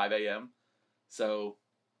 a.m. or 5 a.m. So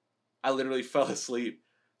I literally fell asleep.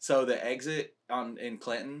 So the exit, in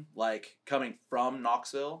Clinton, like coming from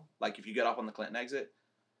Knoxville, like if you get off on the Clinton exit,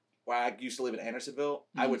 where I used to live in Andersonville,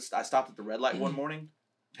 I stopped at the red light one morning,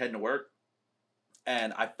 heading to work,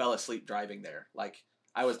 and I fell asleep driving there. Like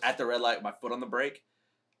I was at the red light with my foot on the brake,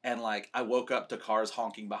 and like I woke up to cars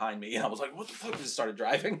honking behind me, and I was like, "What the fuck?" Just started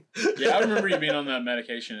driving. Yeah, I remember you being on that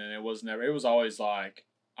medication, and it was always like,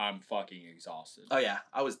 I'm fucking exhausted. Oh yeah,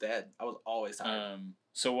 I was dead. I was always tired.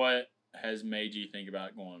 So what has made you think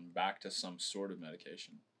about going back to some sort of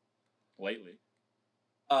medication lately?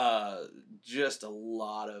 Just a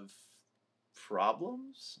lot of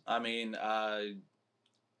problems. I mean,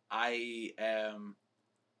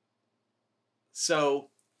 so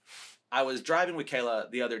I was driving with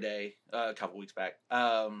Kayla the other day, a couple weeks back.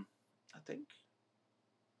 I think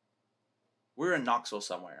we were in Knoxville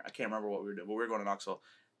somewhere. I can't remember what we were doing, but we were going to Knoxville.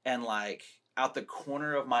 And like out the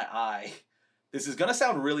corner of my eye, this is gonna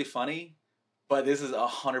sound really funny, but this is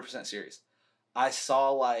 100% serious. I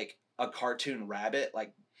saw like a cartoon rabbit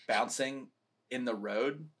like bouncing in the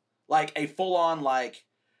road, like a full on like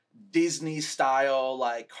Disney style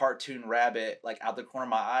like cartoon rabbit like out the corner of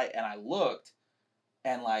my eye, and I looked,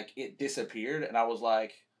 and like it disappeared, and I was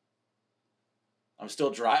like, I'm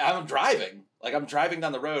driving, like I'm driving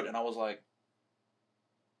down the road, and I was like,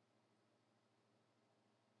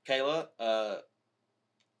 Kayla,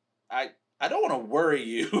 I don't want to worry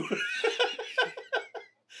you.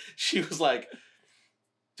 She was like,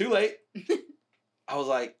 too late. I was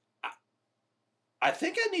like, I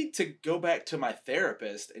think I need to go back to my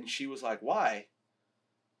therapist. And she was like, why?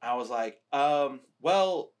 I was like,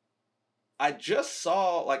 well, I just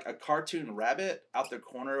saw like a cartoon rabbit out the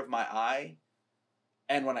corner of my eye.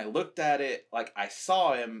 And when I looked at it, like I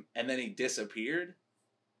saw him and then he disappeared.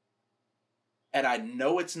 And I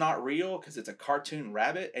know it's not real because it's a cartoon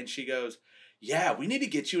rabbit. And she goes, yeah, we need to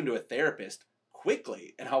get you into a therapist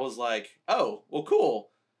quickly. And I was like, oh, well,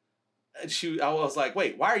 cool. And I was like,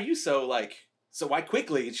 wait, why are you so why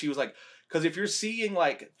quickly? And she was like, because if you're seeing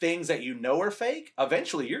like things that you know are fake,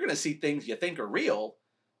 eventually you're going to see things you think are real.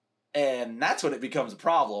 And that's when it becomes a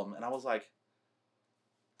problem. And I was like,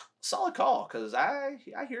 solid call, because I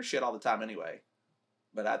hear shit all the time anyway.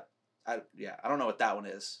 But I don't know what that one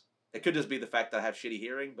is. It could just be the fact that I have shitty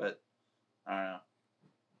hearing, but I don't know.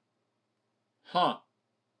 Huh.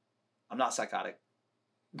 I'm not psychotic.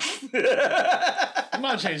 I'm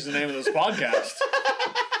not changing the name of this podcast.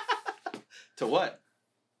 To what?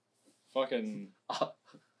 Fucking...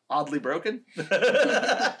 Oddly broken?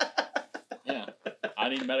 Yeah. I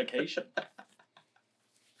need medication.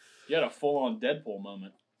 You had a full-on Deadpool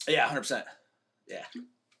moment. Yeah, 100%. Yeah.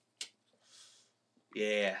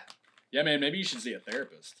 Yeah. Yeah, man, maybe you should see a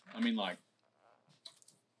therapist. I mean, like,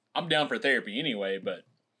 I'm down for therapy anyway, but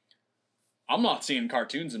I'm not seeing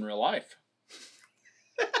cartoons in real life.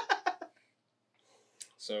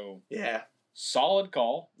 So, yeah. Solid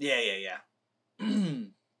call. Yeah.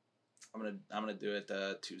 I'm gonna do it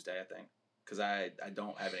Tuesday, I think, because I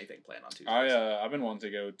don't have anything planned on Tuesday. I've been wanting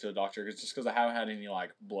to go to a doctor just because I haven't had any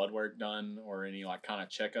like blood work done or any like kind of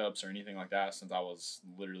checkups or anything like that since I was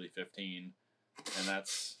literally 15, and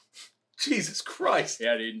that's Jesus Christ.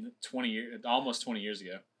 Yeah, dude, almost 20 years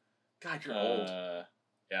ago. God, you're old.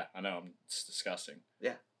 Yeah, I know. It's disgusting.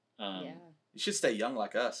 Yeah. Yeah. You should stay young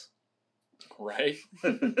like us. Right?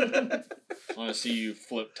 I want to see you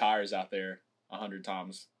flip tires out there 100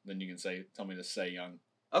 times. Then you can tell me to stay young.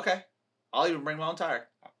 Okay. I'll even bring my own tire.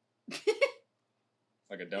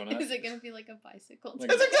 Like a donut? Is it going to be like a bicycle tire?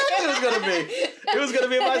 That's exactly what it was going to be. It was going to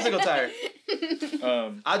be a bicycle tire.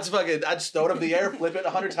 I'd just throw it up in the air, flip it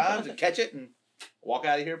 100 times, and catch it, and walk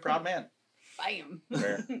out of here, proud man. Bam.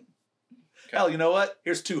 Fair. Hell, you know what?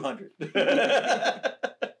 Here's 200. Dude,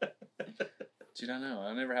 I know.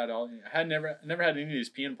 I never had any of these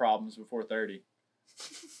peeing problems before 30.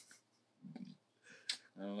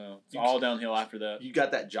 I don't know. It's all downhill after that. You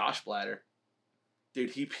got that Josh bladder.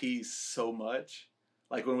 Dude, he pees so much.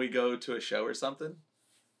 Like when we go to a show or something.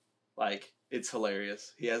 Like, it's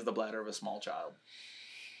hilarious. He has the bladder of a small child.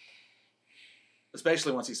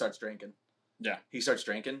 Especially once he starts drinking. Yeah. He starts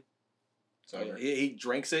drinking. So he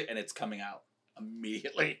drinks it and it's coming out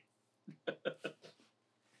immediately.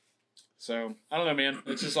 So, I don't know, man.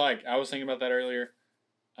 It's just like, I was thinking about that earlier.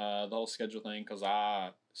 The whole schedule thing, because I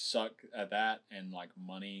suck at that and like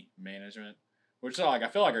money management. Which like I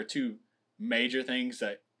feel like are two major things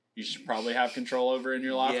that you should probably have control over in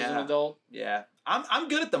your life as an adult. Yeah. I'm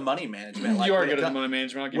good at the money management. Like, you are good at the money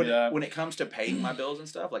management, I'll give you that. When it comes to paying my bills and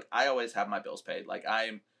stuff, like I always have my bills paid. Like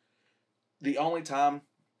I'm the only time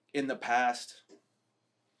in the past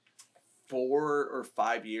 4 or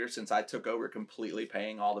 5 years since I took over completely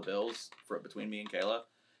paying all the bills between me and Kayla,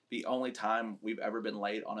 The only time we've ever been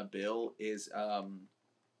late on a bill is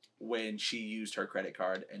when she used her credit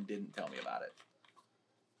card and didn't tell me about it.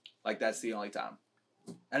 Like, that's the only time.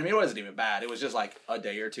 And I mean, it wasn't even bad. It was just like a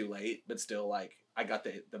day or two late, but still, like, I got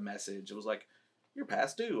the message. It was like, you're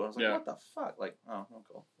past due. I was like, what the fuck? Like, oh,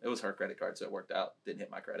 cool. It was her credit card, so it worked out. Didn't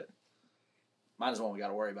hit my credit. Mine is the one we got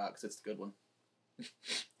to worry about because it's the good one.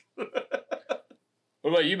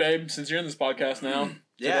 What about you, babe? Since you're in this podcast now,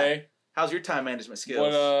 today, how's your time management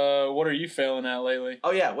skills? What are you failing at lately?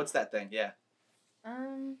 Oh yeah, what's that thing? Yeah.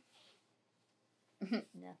 Nothing.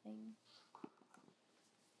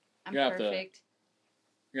 I'm You have to- perfect.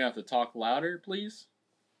 You're gonna have to talk louder, please,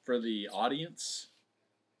 for the audience.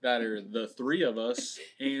 That are the three of us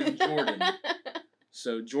and Jordan.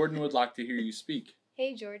 So Jordan would like to hear you speak.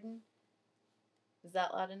 Hey, Jordan. Is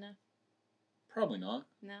that loud enough? Probably not.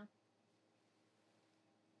 No.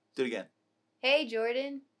 Do it again. Hey,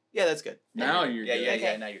 Jordan. Yeah, that's good. Now you're Yeah, good. yeah, Okay.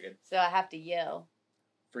 yeah. Now you're good. So I have to yell.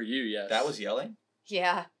 For you, yes. That was yelling.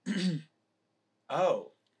 Yeah.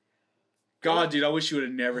 Oh, God, dude, I wish you would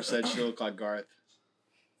have never said she looked like Garth.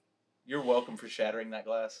 you're welcome for shattering that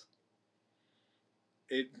glass.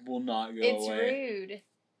 It will not go It's away. rude.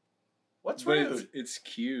 What's But rude? it's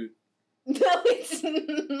cute. No, it's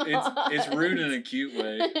not. It's rude in a cute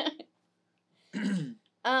way.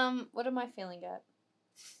 What am I feeling at?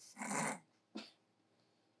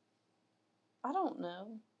 I don't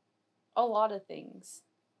know. A lot of things.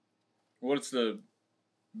 What's the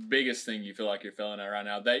biggest thing you feel like you're failing at right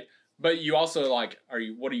now? But you also like,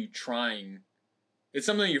 what are you trying? It's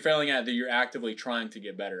something you're failing at that you're actively trying to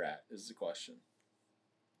get better at, is the question.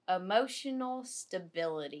 Emotional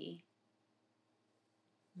stability.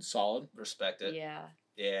 Solid. Respect it. Yeah.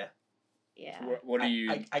 Yeah. Yeah. What are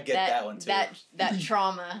you? I get that one too. That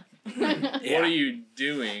trauma. Yeah. What are you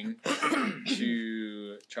doing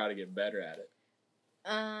to try to get better at it?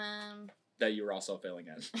 That you were also failing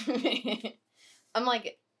at. I'm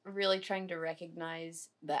like really trying to recognize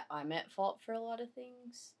that I'm at fault for a lot of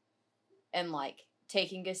things, and like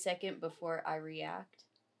taking a second before I react.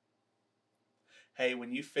 Hey,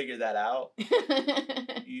 when you figure that out,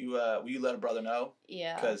 you will you let a brother know?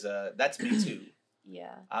 Yeah. Because that's me too.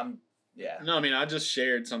 Yeah. Yeah. No, I mean, I just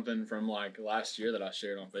shared something from like last year that I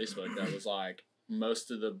shared on Facebook that was like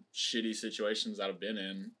most of the shitty situations that I've been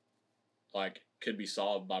in, like, could be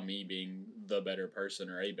solved by me being the better person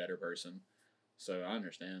or a better person. So I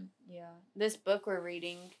understand. Yeah. This book we're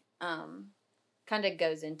reading kind of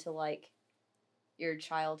goes into like your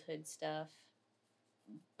childhood stuff.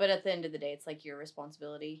 But at the end of the day, it's like your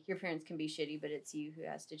responsibility. Your parents can be shitty, but it's you who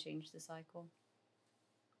has to change the cycle.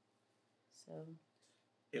 So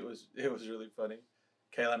It was really funny.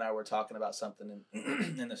 Kayla and I were talking about something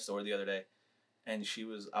in the store the other day, and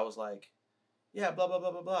I was like, yeah, blah blah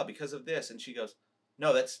blah blah blah because of this, and she goes,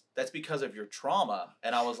 no, that's because of your trauma,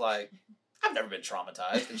 and I was like, I've never been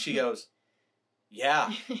traumatized, and she goes,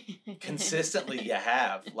 yeah, consistently you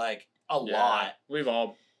have, like a lot. We've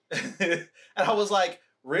all. And I was like,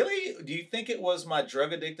 really? Do you think it was my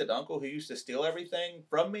drug addicted uncle who used to steal everything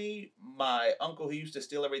from me, my uncle who used to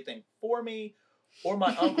steal everything for me, or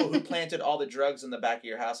my uncle who planted all the drugs in the back of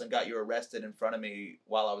your house and got you arrested in front of me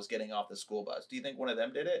while I was getting off the school bus? Do you think one of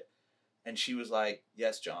them did it? And she was like,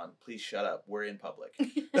 yes, John, please shut up. We're in public.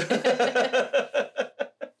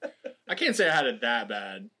 I can't say I had it that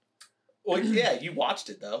bad. Well, yeah, you watched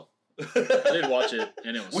it though. I did watch it,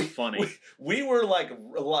 and it was funny. We were like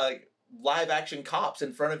live action cops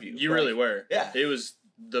in front of you. You Like, really were. Yeah. It was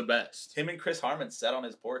the best. Him and Chris Harmon sat on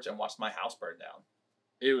his porch and watched my house burn down.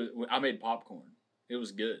 It was. I made popcorn. It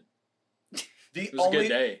was good. It was a good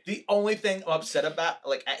day. The only thing I'm upset about,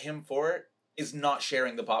 like at him for it, is not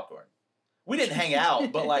sharing the popcorn. We didn't hang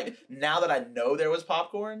out, but like now that I know there was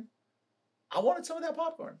popcorn, I wanted some of that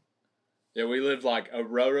popcorn. Yeah, we lived like a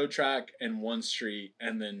railroad track and one street,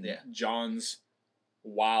 and then Yeah. John's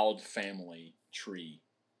wild family tree.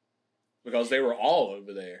 Because they were all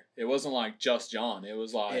over there. It wasn't like just John. It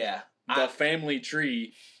was like Yeah, the family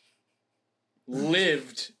tree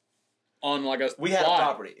lived on like a we had a plot.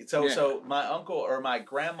 property. So Yeah. so my uncle or my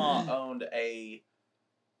grandma owned I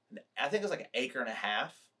think it was like an acre and a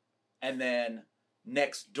half, and then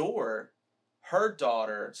next door, her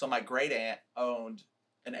daughter, so my great aunt owned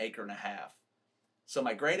an acre and a half. So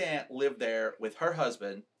my great aunt lived there with her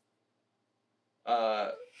husband,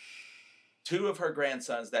 two of her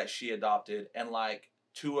grandsons that she adopted, and like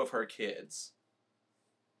two of her kids.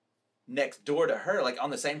 Next door to her, like on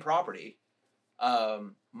the same property,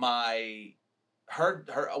 one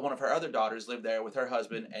of her other daughters lived there with her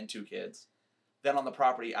husband and two kids. Then on the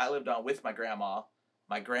property I lived on with my grandma,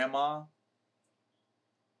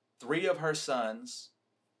 three of her sons,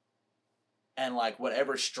 and like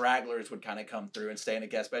whatever stragglers would kind of come through and stay in a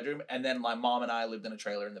guest bedroom, and then my mom and I lived in a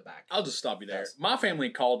trailer in the back. I'll just stop you there. Yes. My family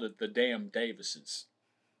called it the damn Davises.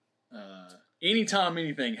 Anytime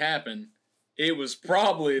anything happened, it was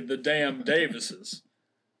probably the damn Davises.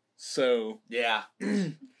 So Yeah.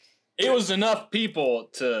 it was enough people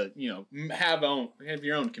to, have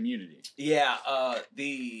your own community. Yeah,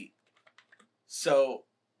 so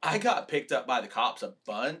I got picked up by the cops a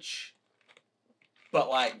bunch, but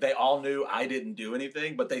like they all knew I didn't do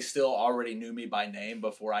anything, but they still already knew me by name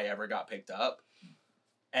before I ever got picked up,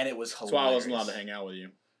 and it was That's hilarious. why I wasn't allowed to hang out with you.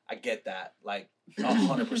 I get that, like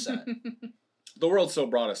 100%. The world still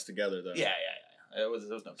brought us together, though. Yeah. There was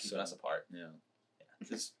no keeping So, us apart. Yeah.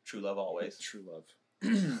 Just true love always. True love.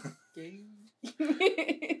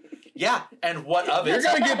 Yeah, and what of it? You're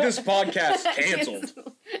going to get this podcast canceled.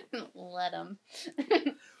 Let them.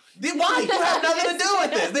 Why? You have nothing to do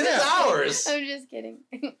with this. This is ours. I'm just kidding.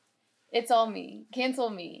 It's all me. Cancel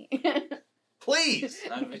me. Please.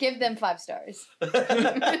 Give them 5 stars.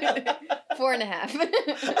 4.5.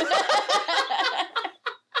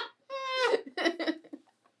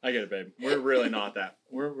 I get it, babe. We're really not that.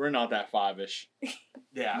 We're not that 5-ish.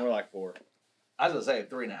 Yeah. More like 4. I was gonna say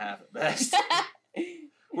 3.5 at best.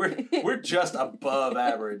 We're just above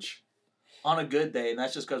average on a good day, and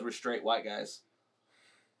that's just because we're straight white guys.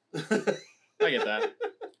 I get that.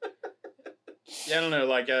 Yeah, I don't know.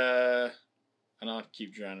 Like, I don't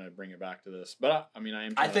keep trying to bring it back to this, but I mean, I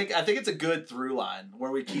am. I think it's a good through line where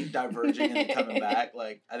we keep diverging and coming back.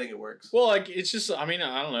 Like, I think it works. Well, like, it's just. I mean,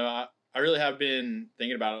 I don't know. I really have been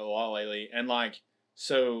thinking about it a lot lately, and like,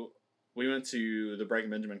 so we went to the Breaking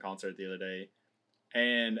Benjamin concert the other day,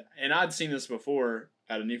 and I'd seen this before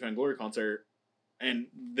at a New Found Glory concert, and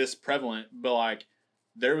this prevalent, but like,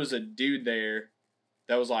 there was a dude there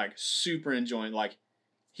that was like super enjoying, like,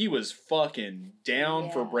 he was fucking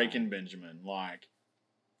down for Yeah. Breaking Benjamin, like,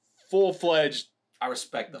 full-fledged I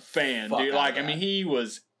respect the fan, fuck dude. out Like, of I mean, that. he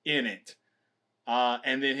was in it.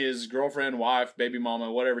 And then his girlfriend, wife, baby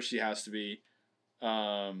mama, whatever she has to be,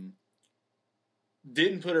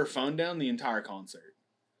 didn't put her phone down the entire concert.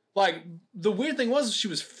 Like, the weird thing was she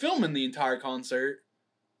was filming the entire concert.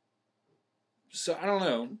 So, I don't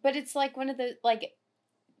know. But it's like one of the, like,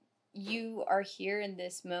 you are here in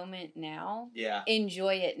this moment now. Yeah.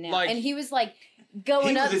 Enjoy it now. Like- and he was like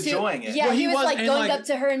going He up was to enjoying it. Yeah, Well, he he was was, like and, going like- up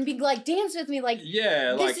to her and being like, dance with me, like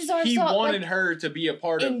Yeah, This like, is our he song, wanted like, her to be a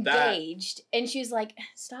part of that, engaged. And she was like,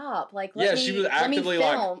 stop. Like, Yeah, let she me, was let me actively,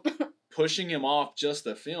 like, film. pushing him off just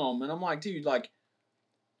to film. And I'm like, dude, like,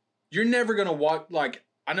 you're never going to watch, like,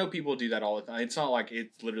 I know people do that all the time. It's not like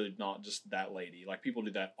it's literally not just that lady. Like, people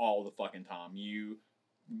do that all the fucking time. You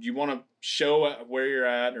want to show where you're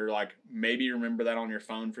at, or like maybe remember that on your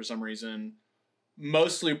phone for some reason.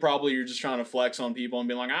 Mostly probably you're just trying to flex on people and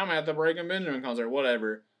be like, I'm at the Breaking Benjamin concert,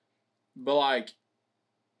 whatever. But like,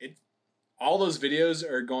 all those videos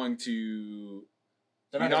are going to,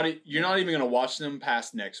 They're you're not even going to watch them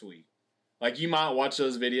past next week. Like, you might watch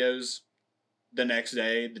those videos the next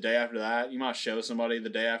day, the day after that. You might show somebody the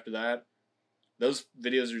day after that. Those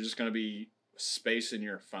videos are just going to be space in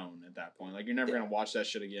your phone at that point. Like, you're never going to watch that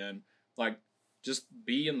shit again. Like, just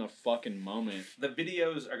be in the fucking moment. The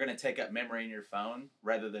videos are going to take up memory in your phone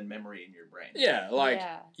rather than memory in your brain. Yeah, like,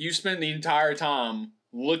 Yeah. you spend the entire time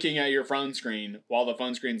looking at your phone screen while the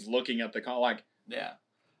phone screen's looking at the like, Yeah.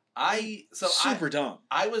 super dumb.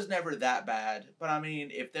 I was never that bad, but I mean,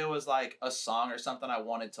 if there was like a song or something I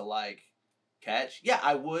wanted to like catch, yeah,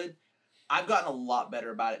 I would. I've gotten a lot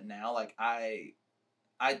better about it now. Like, I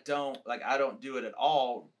don't do it at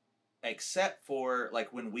all, except for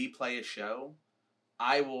like when we play a show,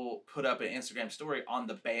 I will put up an Instagram story on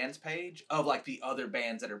the band's page of like the other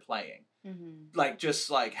bands that are playing. Mm-hmm. Like,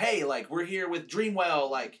 just like, hey, like, we're here with Dreamwell,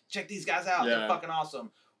 like, check these guys out, Yeah. they're fucking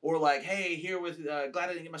awesome. Or like, hey, here with Glad I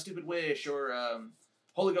Didn't Get My Stupid Wish, or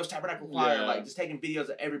Holy Ghost Tabernacle Choir, Yeah. like, just taking videos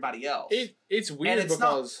of everybody else. It's weird and it's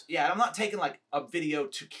because I'm not taking like a video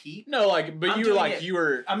to keep. no, like, but I'm you were doing like,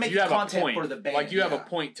 it- I'm making you have content a point for the band, like, you have a yeah.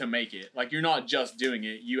 point to make it. Like, you're not just doing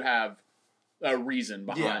it, you have a reason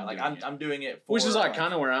behind Yeah, like, doing it. I'm doing it for, Which is like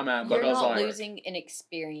kind of where I'm at, You're because not like, losing an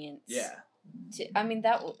experience. Yeah. I mean,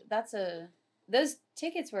 those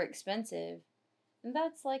tickets were expensive. And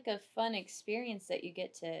that's like a fun experience that you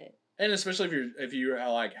get to. and especially if you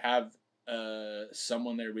like have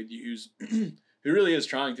someone there with you who's who really is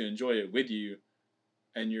trying to enjoy it with you,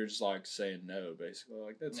 and you're just like saying no, basically.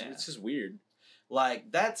 Like, it's just weird.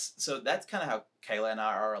 Like, that's kind of how Kayla and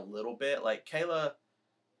I are a little bit. Like, Kayla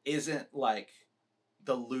isn't like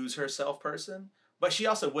the lose herself person, but she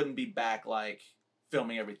also wouldn't be back like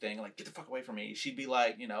filming everything, like, get the fuck away from me. She'd be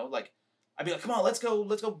like, you know, like, I'd be like, come on, let's go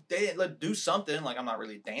dance, let's do something. Like, I'm not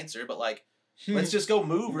really a dancer, but like, let's just go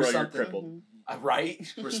move or Bro, you're something. crippled.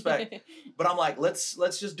 Right? Respect. But I'm like, let's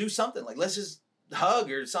just do something. Like, let's just hug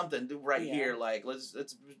or something right here. Like, let's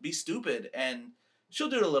be stupid. And she'll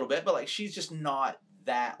do it a little bit, but like, she's just not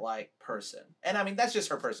that like person. And I mean, that's just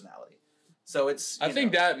her personality. So it's. I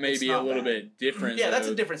think that may be a little bit different. Yeah, that's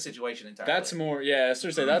a different situation entirely. That's more. Yeah,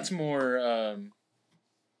 seriously, that's more.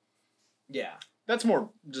 Yeah. That's more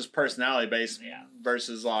just personality based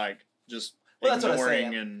versus like just that's what I'm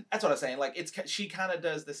ignoring saying. and. That's what I'm saying. Like she kind of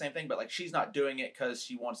does the same thing, but like she's not doing it because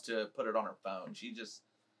she wants to put it on her phone. She just,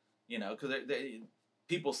 because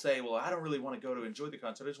people say, well, I don't really want to go to enjoy the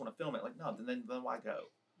concert. I just want to film it. Like, no, then why go?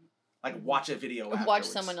 Like, watch a video. Watch afterwards.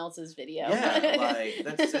 someone else's video. Yeah, like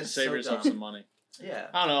that's Save so yourself dumb. some money. Yeah.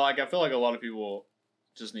 I don't know. Like I feel like a lot of people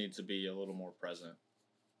just need to be a little more present.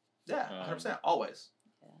 Yeah, 100%. Always.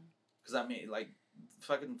 Yeah. Because I mean, like,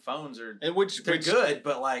 fucking phones are Which good,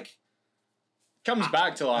 but like comes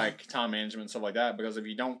back to like time management and stuff like that. Because if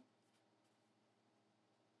you don't,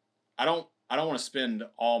 I don't want to spend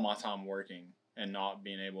all my time working and not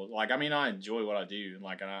being able. Like, I mean, I enjoy what I do,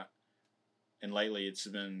 and lately it's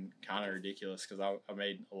been kind of ridiculous because I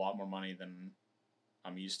made a lot more money than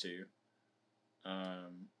I'm used to.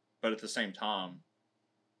 But at the same time,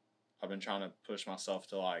 I've been trying to push myself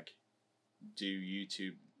to like do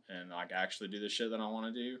YouTube and like actually do the shit that I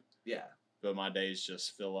want to do. Yeah. But my days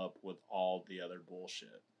just fill up with all the other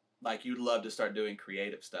bullshit. Like, you'd love to start doing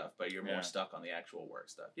creative stuff, but you're more stuck on the actual work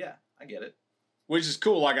stuff. Yeah, I get it. Which is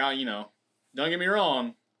cool. Like, don't get me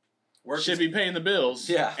wrong. Work should be paying the bills.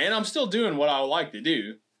 Yeah. And I'm still doing what I would like to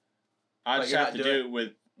do. I But just you're have not to do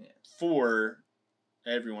it for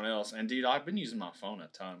everyone else. And, dude, I've been using my phone a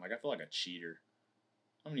ton. Like, I feel like a cheater.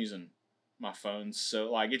 I'm using my phone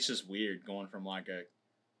so, like, it's just weird going from, like, a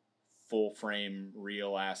full-frame,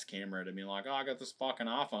 real-ass camera to being like, oh, I got this fucking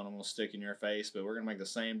iPhone I'm going to stick in your face, but we're going to make the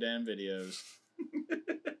same damn videos.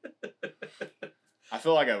 I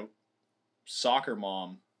feel like a soccer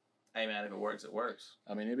mom. Hey, man, if it works, it works.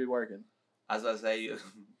 I mean, it'd be working. I was about to say,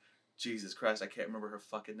 Jesus Christ, I can't remember her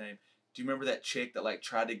fucking name. Do you remember that chick that, like,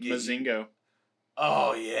 tried to get Mazingo.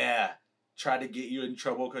 Oh, yeah. Tried to get you in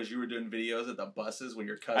trouble because you were doing videos at the buses when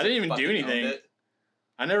your cousin I didn't even fucking do anything. owned it?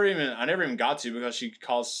 I never even got to because she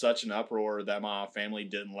caused such an uproar that my family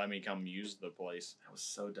didn't let me come use the place. That was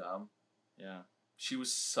so dumb. Yeah. She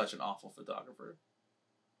was such an awful photographer.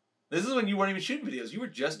 This is when you weren't even shooting videos. You were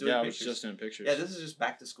just doing pictures. I was just doing pictures. Yeah, this is just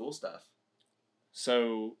back to school stuff.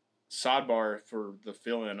 So, sidebar for the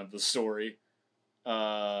fill-in of the story.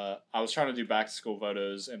 I was trying to do back to school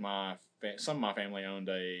photos, and some of my family owned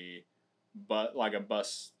a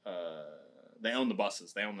bus. They own the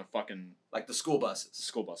buses. They own the fucking like the school buses.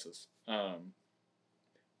 School buses.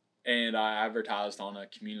 And I advertised on a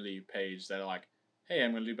community page that like, hey,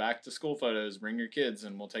 I'm going to do back to school photos. Bring your kids,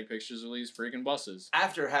 and we'll take pictures of these freaking buses.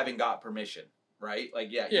 After having got permission, right?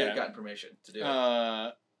 Like, you had gotten permission to do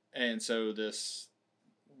it. And so this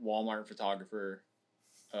Walmart photographer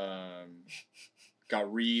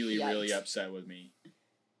got really upset with me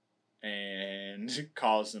and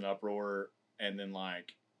caused an uproar, and then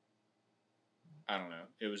like, I don't know,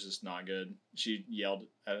 it was just not good. She yelled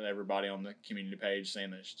at everybody on the community page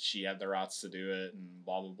saying that she had the rights to do it and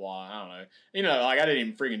blah blah blah. I don't know. Like, I didn't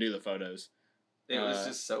even freaking do the photos. It was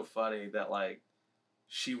just so funny that like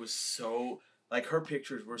she was so like her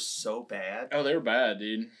pictures were so bad. Oh, they were bad,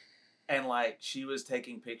 dude. And like she was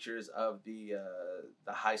taking pictures of the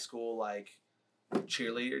high school like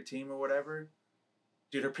cheerleader team or whatever.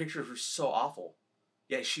 Dude, her pictures were so awful.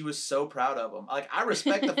 Yeah, she was so proud of them. Like, I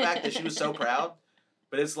respect the fact that she was so proud,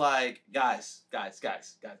 but it's like, guys, I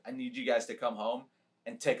need you guys to come home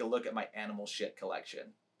and take a look at my animal shit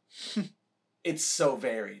collection. It's so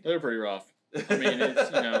varied. They're pretty rough. I mean,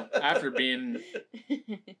 it's, after being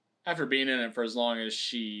in it for as long as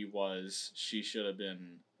she was, she should have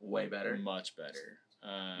been way better, much better.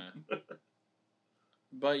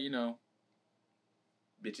 But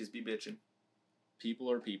bitches be bitching.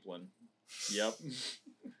 People are peopling. Yep.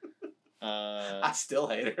 I still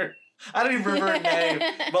hate her. I don't even remember her name,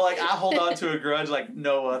 but like I hold on to a grudge like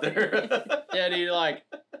no other. Yeah, dude. Like,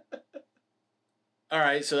 all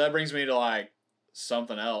right. So that brings me to like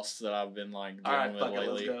something else that I've been like dealing with lately,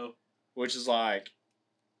 let's go. Which is like,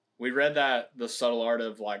 we read that The Subtle Art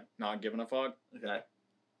of like Not Giving a Fuck. Okay.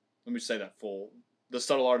 Let me say that full. The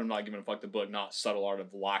Subtle Art of Not Giving a Fuck, the book, not Subtle Art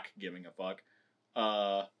of Like Giving a Fuck.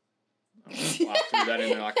 I threw that in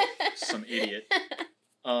there like some idiot.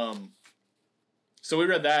 So we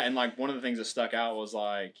read that, and like one of the things that stuck out was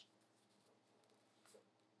like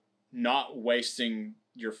not wasting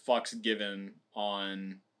your fucks given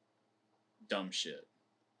on dumb shit.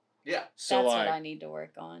 Yeah. So That's like, what I need to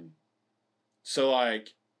work on. so like,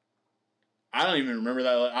 I don't even remember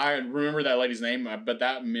that. I remember that lady's name, but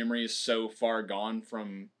that memory is so far gone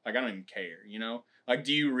from, like, I don't even care, you know? Like,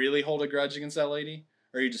 do you really hold a grudge against that lady?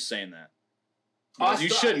 Or are you just saying that? Because you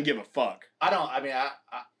shouldn't give a fuck. I don't. I mean,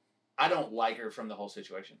 I don't like her from the whole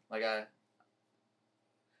situation. Like I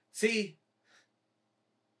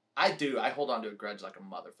do. I hold on to a grudge like a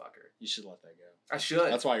motherfucker. You should let that go. I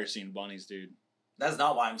should. That's why you're seeing bunnies, dude. That's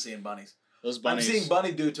not why I'm seeing bunnies. Those bunnies. I'm seeing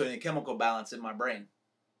bunny due to a chemical balance in my brain.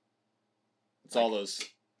 It's all those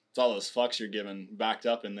fucks you're giving backed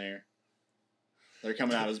up in there. They're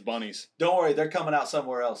coming out as bunnies. Don't worry, they're coming out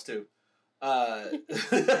somewhere else too.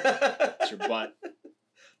 It's your butt.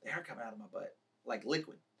 They are coming out of my butt like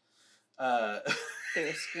liquid. Through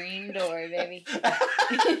a screen door, baby.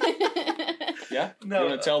 Yeah? No. You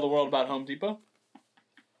want to tell the world about Home Depot?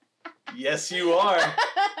 Yes, you are.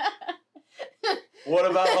 What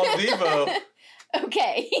about Home Depot?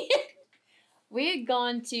 Okay. We had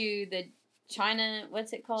gone to the China,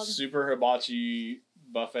 what's it called? Super Hibachi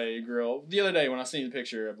Buffet Grill. The other day when I seen the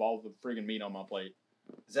picture of all the friggin' meat on my plate.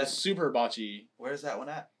 Is That's that Super Hibachi. where's that one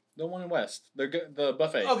at? The one in West. The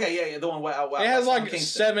buffet. Okay, yeah, the one out. It has like Kingston.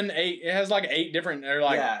 7, 8. It has like 8 different, or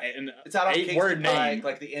like Yeah. an It's out on 8 Kingston word Pike, name.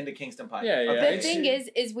 like the end of Kingston Pike. Yeah, yeah. Okay. The It's- thing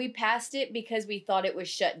is we passed it because we thought it was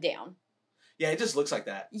shut down. Yeah, it just looks like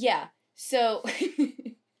that. Yeah. So,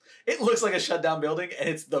 It looks like a shut down building, and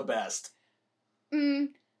it's the best. I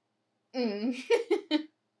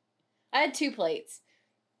had 2 plates.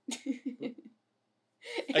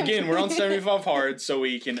 Again, we're on 75 hard, so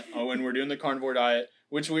we can, when we're doing the carnivore diet,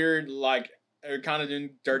 which we're like, kind of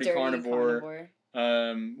doing dirty carnivore.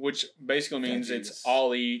 Which basically means Veggies. it's all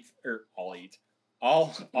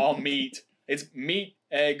meat. It's meat,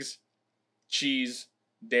 eggs, cheese,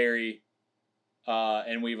 dairy,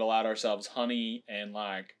 and we've allowed ourselves honey and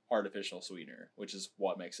like artificial sweetener, which is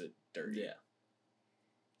what makes it dirty. Yeah.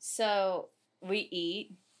 So, we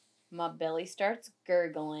eat. My belly starts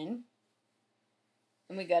gurgling.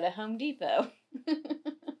 And we go to Home Depot.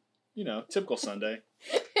 You know, typical Sunday.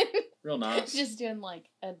 Real nice. Just doing like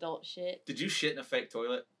adult shit. Did you shit in a fake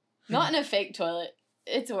toilet? Not in a fake toilet.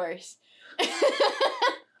 It's worse.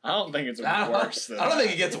 I don't think it's worse than I don't that.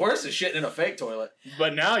 think it gets worse than shitting in a fake toilet.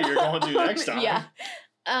 But now you're going to next time. Yeah.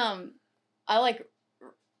 I like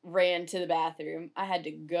ran to the bathroom. I had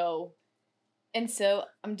to go. And so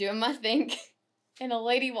I'm doing my thing. And a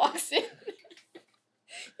lady walks in.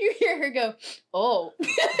 You hear her go, "Oh."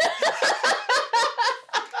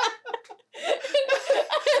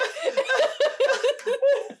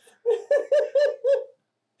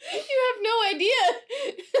 You have no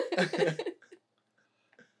idea.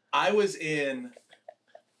 I was in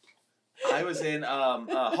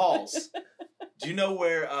Halls. Do you know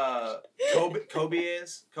where Kobe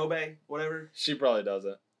is? Kobe, whatever. She probably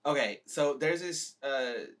doesn't. Okay, so there's this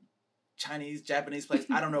Chinese, Japanese place.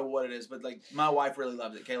 I don't know what it is, but like my wife really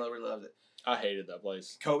loves it. Kayla really loves it. I hated that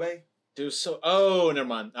place. Kobe? Dude, oh, never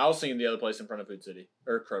mind. I was thinking the other place in front of Food City.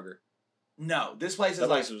 Or Kroger. No, this place is That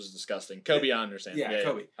like place was disgusting. Kobe, I understand. Yeah,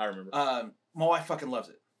 Kobe. I remember. my wife fucking loves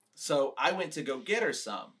it. So I went to go get her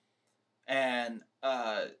some, and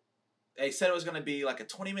they said it was going to be like a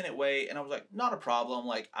 20-minute wait, and I was like, not a problem.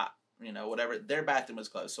 Like, whatever. Their bathroom was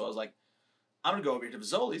closed, so I was like, I'm going to go over here to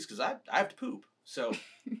Fazoli's because I have to poop. So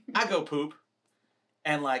I go poop,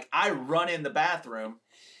 and like I run in the bathroom,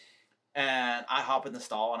 and I hop in the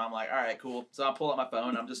stall, and I'm like, all right, cool. So I pull out my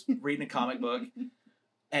phone, I'm just reading a comic book,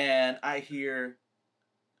 and I hear,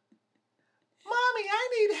 "Mommy, I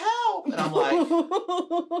need help," and I'm like,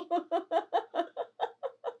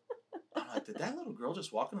 did that little girl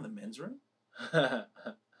just walk into the men's room? And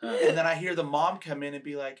then I hear the mom come in and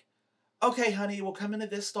be like, "Okay, honey, we'll come into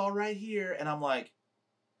this stall right here," and I'm like,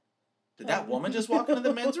 did that woman just walk into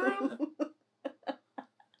the men's room?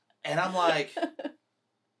 And I'm like,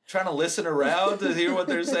 trying to listen around to hear what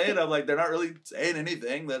they're saying. I'm like, they're not really saying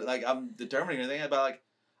anything that like I'm determining anything. But like,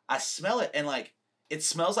 I smell it, and like it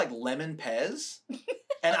smells like lemon Pez,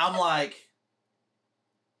 and I'm like,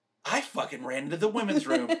 I fucking ran into the women's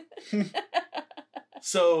room.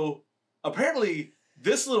 So apparently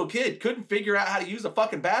this little kid couldn't figure out how to use the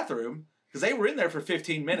fucking bathroom because they were in there for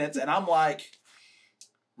 15 minutes, and I'm like,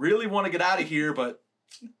 really want to get out of here, but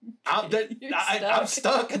I'm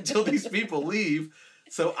stuck until these people leave.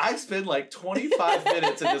 So I spend like 25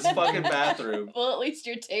 minutes in this fucking bathroom. Well, at least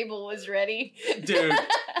your table was ready. Dude,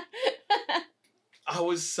 I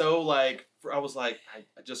was so like, I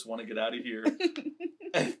just want to get out of here.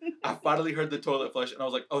 And I finally heard the toilet flush, and I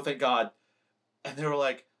was like, oh, thank God. And they were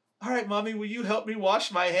like, all right, mommy, will you help me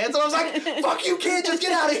wash my hands? And I was like, fuck you, kid, just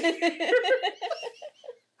get out of here.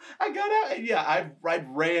 I got out, and yeah, I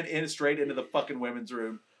ran in straight into the fucking women's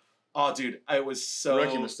room. Oh, dude, it was so...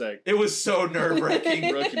 Rookie mistake. It was so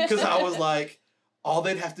nerve-wracking. Rookie Because I was like, all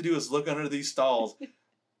they'd have to do is look under these stalls.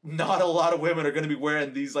 Not a lot of women are going to be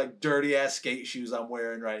wearing these, like, dirty-ass skate shoes I'm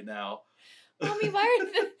wearing right now. Mommy, why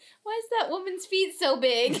is that woman's feet so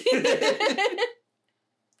big?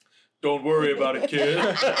 Don't worry about it, kid.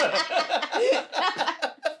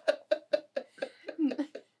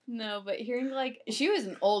 No, but hearing, like, she was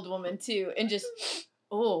an old woman, too, and just,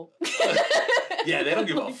 oh. Yeah, they don't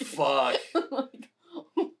give a fuck.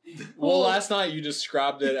 Well, last night you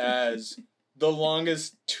described it as the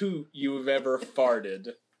longest toot you've ever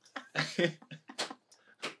farted.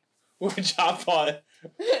 Which I thought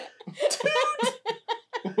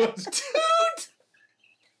was toot.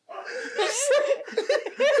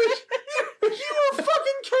 You were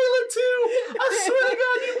fucking Kayla too. I swear to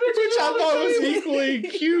God, you bitch. Which I thought was equally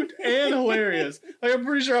cute and hilarious. Like, I'm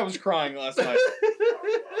pretty sure I was crying last night.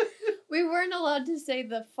 We weren't allowed to say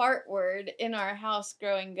the fart word in our house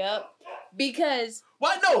growing up because...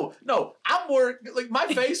 What? No. I'm more like my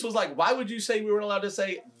face was like, why would you say we weren't allowed to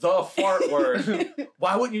say the fart word?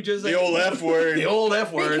 Why wouldn't you just say The old F word? The old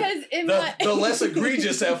F word. Because in the less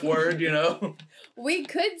egregious F word, you know. We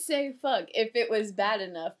could say fuck if it was bad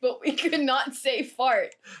enough, but we could not say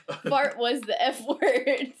fart. Fart was the F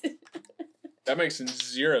word. That makes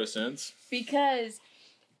zero sense. Because,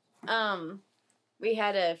 we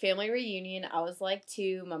had a family reunion. I was like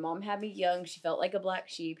 2. My mom had me young. She felt like a black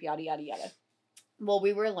sheep, yada, yada, yada. Well,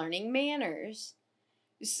 we were learning manners.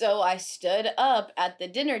 So I stood up at the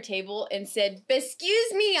dinner table and said,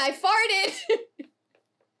 "Excuse me, I farted."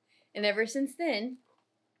 And ever since then,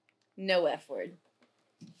 no F word.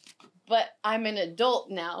 But I'm an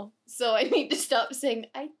adult now, so I need to stop saying,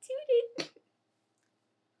 "I tooted."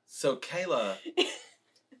 So, Kayla,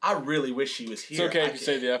 I really wish she was here. It's okay if you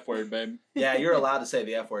say the F word, babe. Yeah, you're allowed to say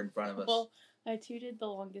the F word in front of us. Well, I tooted the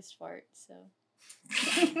longest fart, so.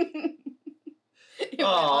 It went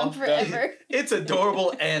Aw, on forever. It's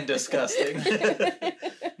adorable and disgusting.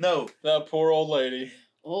 No. That poor old lady.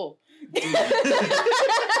 Oh.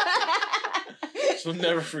 She'll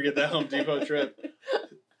never forget that Home Depot trip.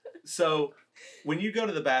 So, when you go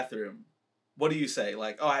to the bathroom, what do you say?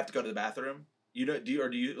 Like, oh, I have to go to the bathroom? You know, do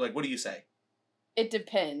you like, what do you say? It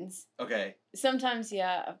depends. Okay. Sometimes,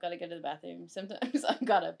 yeah, I've got to go to the bathroom. Sometimes I've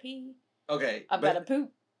got to pee. Okay. I've got to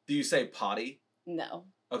poop. Do you say potty? No.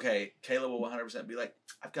 Okay, Kayla will 100% be like,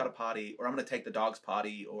 I've got a potty, or I'm going to take the dog's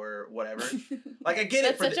potty, or whatever. Like, I get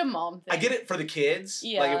it. That's such a mom thing. I get it for the kids.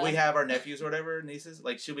 Yeah. Like, if we have our nephews or whatever, nieces,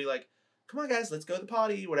 like, she'll be like, come on, guys, let's go to the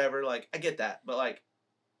potty, whatever. Like, I get that. But, like,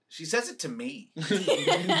 she says it to me. She's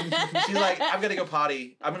like, I'm going to go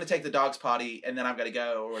potty. I'm going to take the dog's potty, and then I'm going to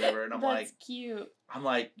go, or whatever. And I'm That's like, cute. I'm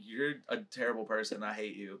like, you're a terrible person. I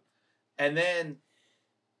hate you. And then,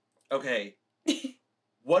 okay,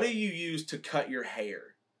 what do you use to cut your hair?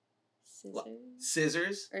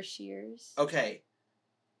 Scissors? Or shears. Okay.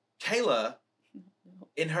 Kayla,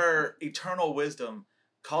 in her eternal wisdom,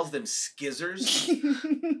 calls them skizzers.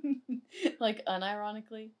 Like,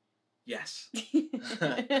 unironically? Yes.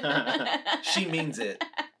 She means it.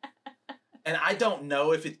 And I don't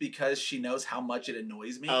know if it's because she knows how much it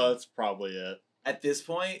annoys me. Oh, that's probably it. At this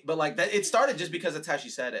point. But, like, that it started just because that's how she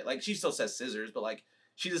said it. Like, she still says scissors, but, like,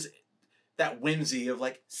 she just... That whimsy of,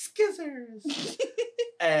 like, skizzers.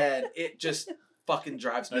 And it just fucking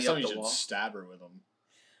drives me Next up time the you should wall. stab her with them.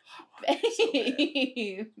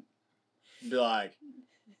 Babe. Be like,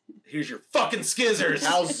 Here's your fucking skizzers.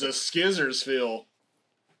 how's the skizzers feel?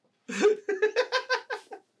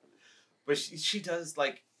 But she does,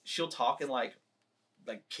 like, she'll talk in, like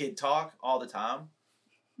kid talk all the time.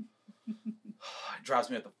 It drives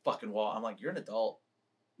me up the fucking wall. I'm like, you're an adult.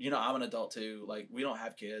 You know, I'm an adult too. Like, we don't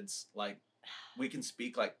have kids. Like, we can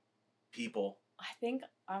speak like people. I think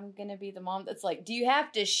I'm gonna be the mom that's like, do you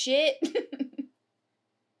have to shit?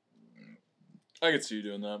 I could see you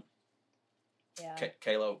doing that. Yeah.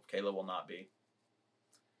 Kayla will not be.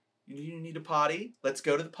 You need a potty? Let's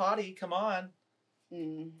go to the potty. Come on.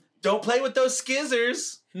 Mm. Don't play with those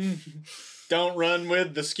skizzers. Don't run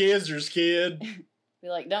with the skizzers, kid. Be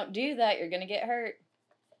like, don't do that. You're gonna get hurt.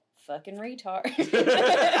 Fucking retard.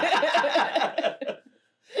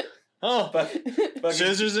 Oh, Fucking-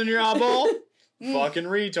 scissors in your eyeball? Mm. Fucking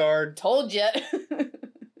retard. Told ya.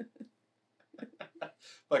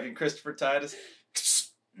 Fucking Christopher Titus.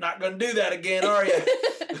 Not gonna do that again, are you?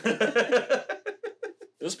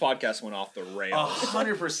 This podcast went off the rails.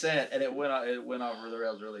 100%, and it went off the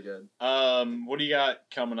rails really good. What do you got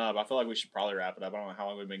coming up? I feel like we should probably wrap it up. I don't know how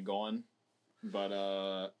long we've been going,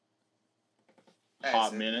 but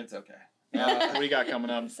hot minute. It's okay. What do you got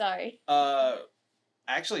coming up? Sorry.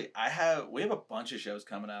 Actually, we have a bunch of shows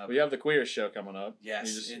coming up. We have the Queer Show coming up.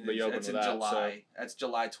 Yes, it's in that, July. So. That's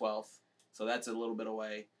July 12th, so that's a little bit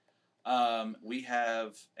away. We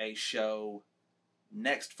have a show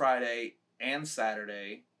next Friday and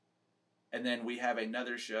Saturday, and then we have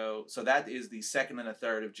another show. So that is the 2nd and the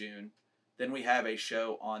 3rd of June. Then we have a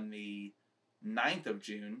show on the 9th of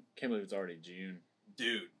June. Can't believe it's already June.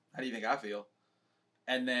 Dude, how do you think I feel?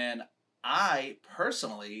 And then I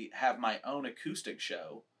personally have my own acoustic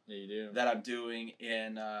show. Yeah, you do. That I'm doing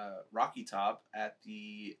in Rocky Top at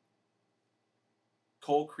the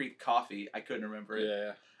Coal Creek Coffee. I couldn't remember it.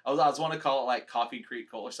 Yeah. I was wanting to call it like Coffee Creek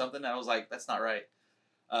Coal or something. And I was like, that's not right.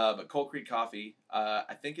 But Coal Creek Coffee.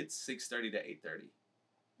 I think it's 6:30 to 8:30,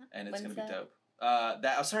 and it's gonna be dope.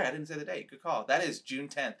 Sorry, I didn't say the date. Good call. That is June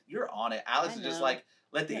 10th. You're on it. Alice is just like,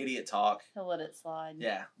 let the idiot talk. He'll let it slide.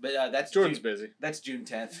 Yeah, but that's Jordan's busy. That's June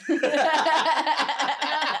 10th.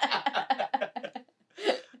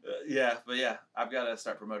 Yeah, but yeah, I've got to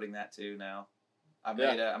start promoting that too now. I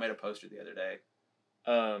made a poster the other day.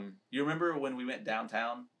 You remember when we went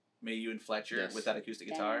downtown, me, you, and Fletcher with that acoustic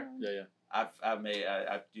guitar? Yeah.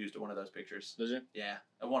 I've used one of those pictures. Did you? Yeah,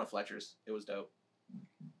 one of Fletcher's. It was dope.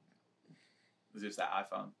 It was just that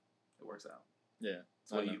iPhone. It works out. Yeah.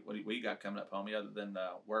 So what do you got coming up, homie, other than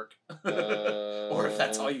work? Or if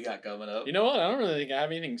that's all you got coming up. You know what? I don't really think I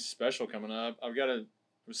have anything special coming up. I'm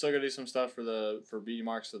still gonna do some stuff for Beauty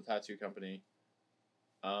Marks, the tattoo company.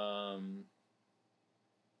 Do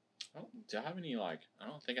I have any I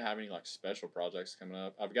don't think I have any special projects coming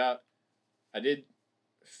up. I did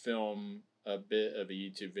film a bit of a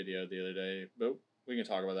YouTube video the other day, but we can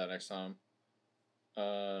talk about that next time. But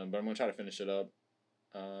I'm gonna try to finish it up,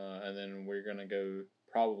 and then we're gonna go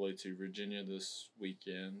probably to Virginia this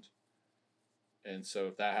weekend. And so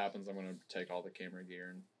if that happens, I'm gonna take all the camera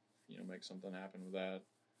gear and make something happen with that.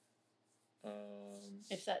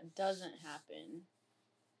 If that doesn't happen,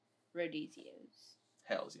 Rodizio's.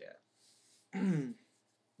 Hells yeah.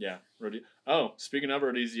 Yeah, speaking of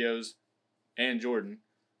Rodizios and Jordan,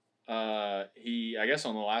 I guess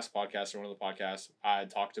on the last podcast or one of the podcasts, I had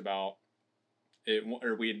talked about it,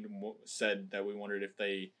 or we had said that we wondered if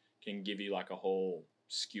they can give you a whole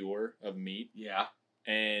skewer of meat. Yeah.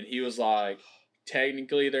 And he was like,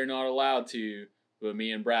 technically they're not allowed to, but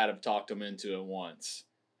me and Brad have talked them into it once.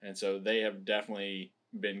 And so they have definitely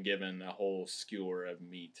been given a whole skewer of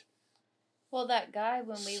meat. Well, that guy,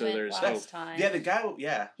 when we went last time... Yeah, the guy,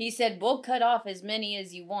 yeah. He said, we'll cut off as many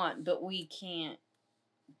as you want, but we can't...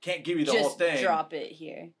 Can't give you the whole thing. Just drop it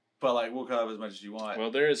here. But, we'll cut off as much as you want.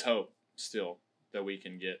 Well, there is hope still that we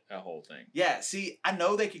can get a whole thing. Yeah, see, I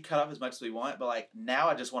know they could cut off as much as we want, but, now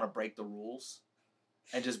I just want to break the rules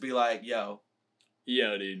and just be like, yo,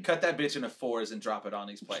 dude. Cut that bitch into 4s and drop it on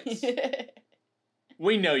these plates.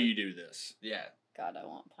 We know you do this. Yeah. God, I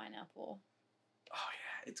want pineapple. Oh,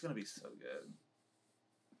 yeah. It's going to be so good.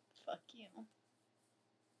 Fuck you.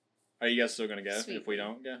 Are you guys still going to go if we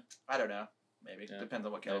don't go? I don't know. Maybe. Yeah. Depends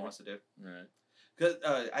on what Kelly wants to do. All right. Because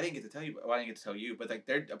I didn't get to tell you, well, I didn't get to tell you, but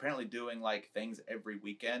they're apparently doing things every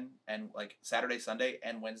weekend and Saturday, Sunday,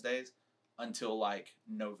 and Wednesdays until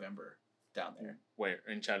November down there. Where?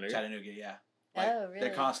 In Chattanooga? Chattanooga, yeah. Oh, really?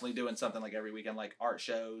 They're constantly doing something every weekend, art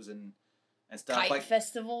shows and stuff. Kite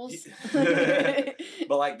festivals.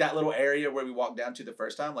 But that little area where we walked down to the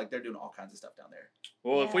first time, they're doing all kinds of stuff down there.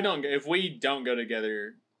 Well, yeah. if we don't go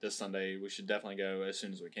together this Sunday, we should definitely go as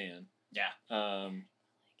soon as we can. Yeah. Boney.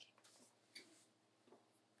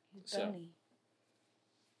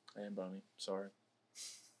 I am Boney. Sorry.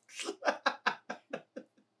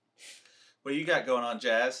 What you got going on,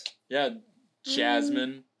 Jazz? Yeah,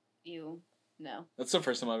 Jasmine. You. No. That's the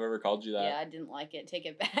first time I've ever called you that. Yeah, I didn't like it. Take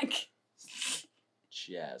it back.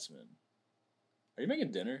 Jasmine. Are you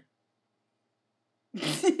making dinner? I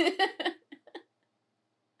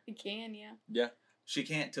can, yeah. Yeah. She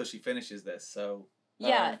can't till she finishes this, so...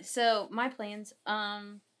 Yeah, so my plans, I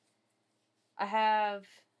have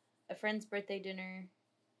a friend's birthday dinner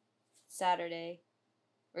Saturday.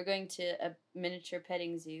 We're going to a miniature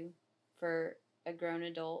petting zoo for a grown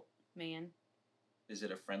adult man. Is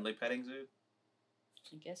it a friendly petting zoo?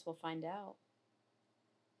 I guess we'll find out.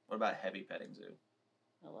 What about heavy petting zoo?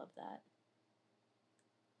 I love that.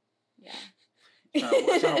 Yeah.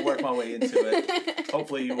 trying to work my way into it.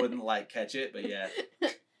 Hopefully you wouldn't catch it, but yeah.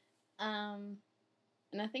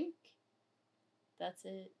 And I think that's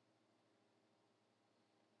it.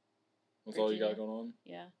 That's all you got Virginia. going on?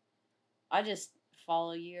 Yeah. I just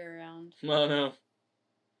follow you around No, no.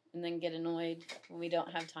 and then get annoyed when we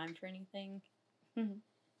don't have time for anything. I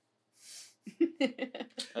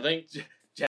think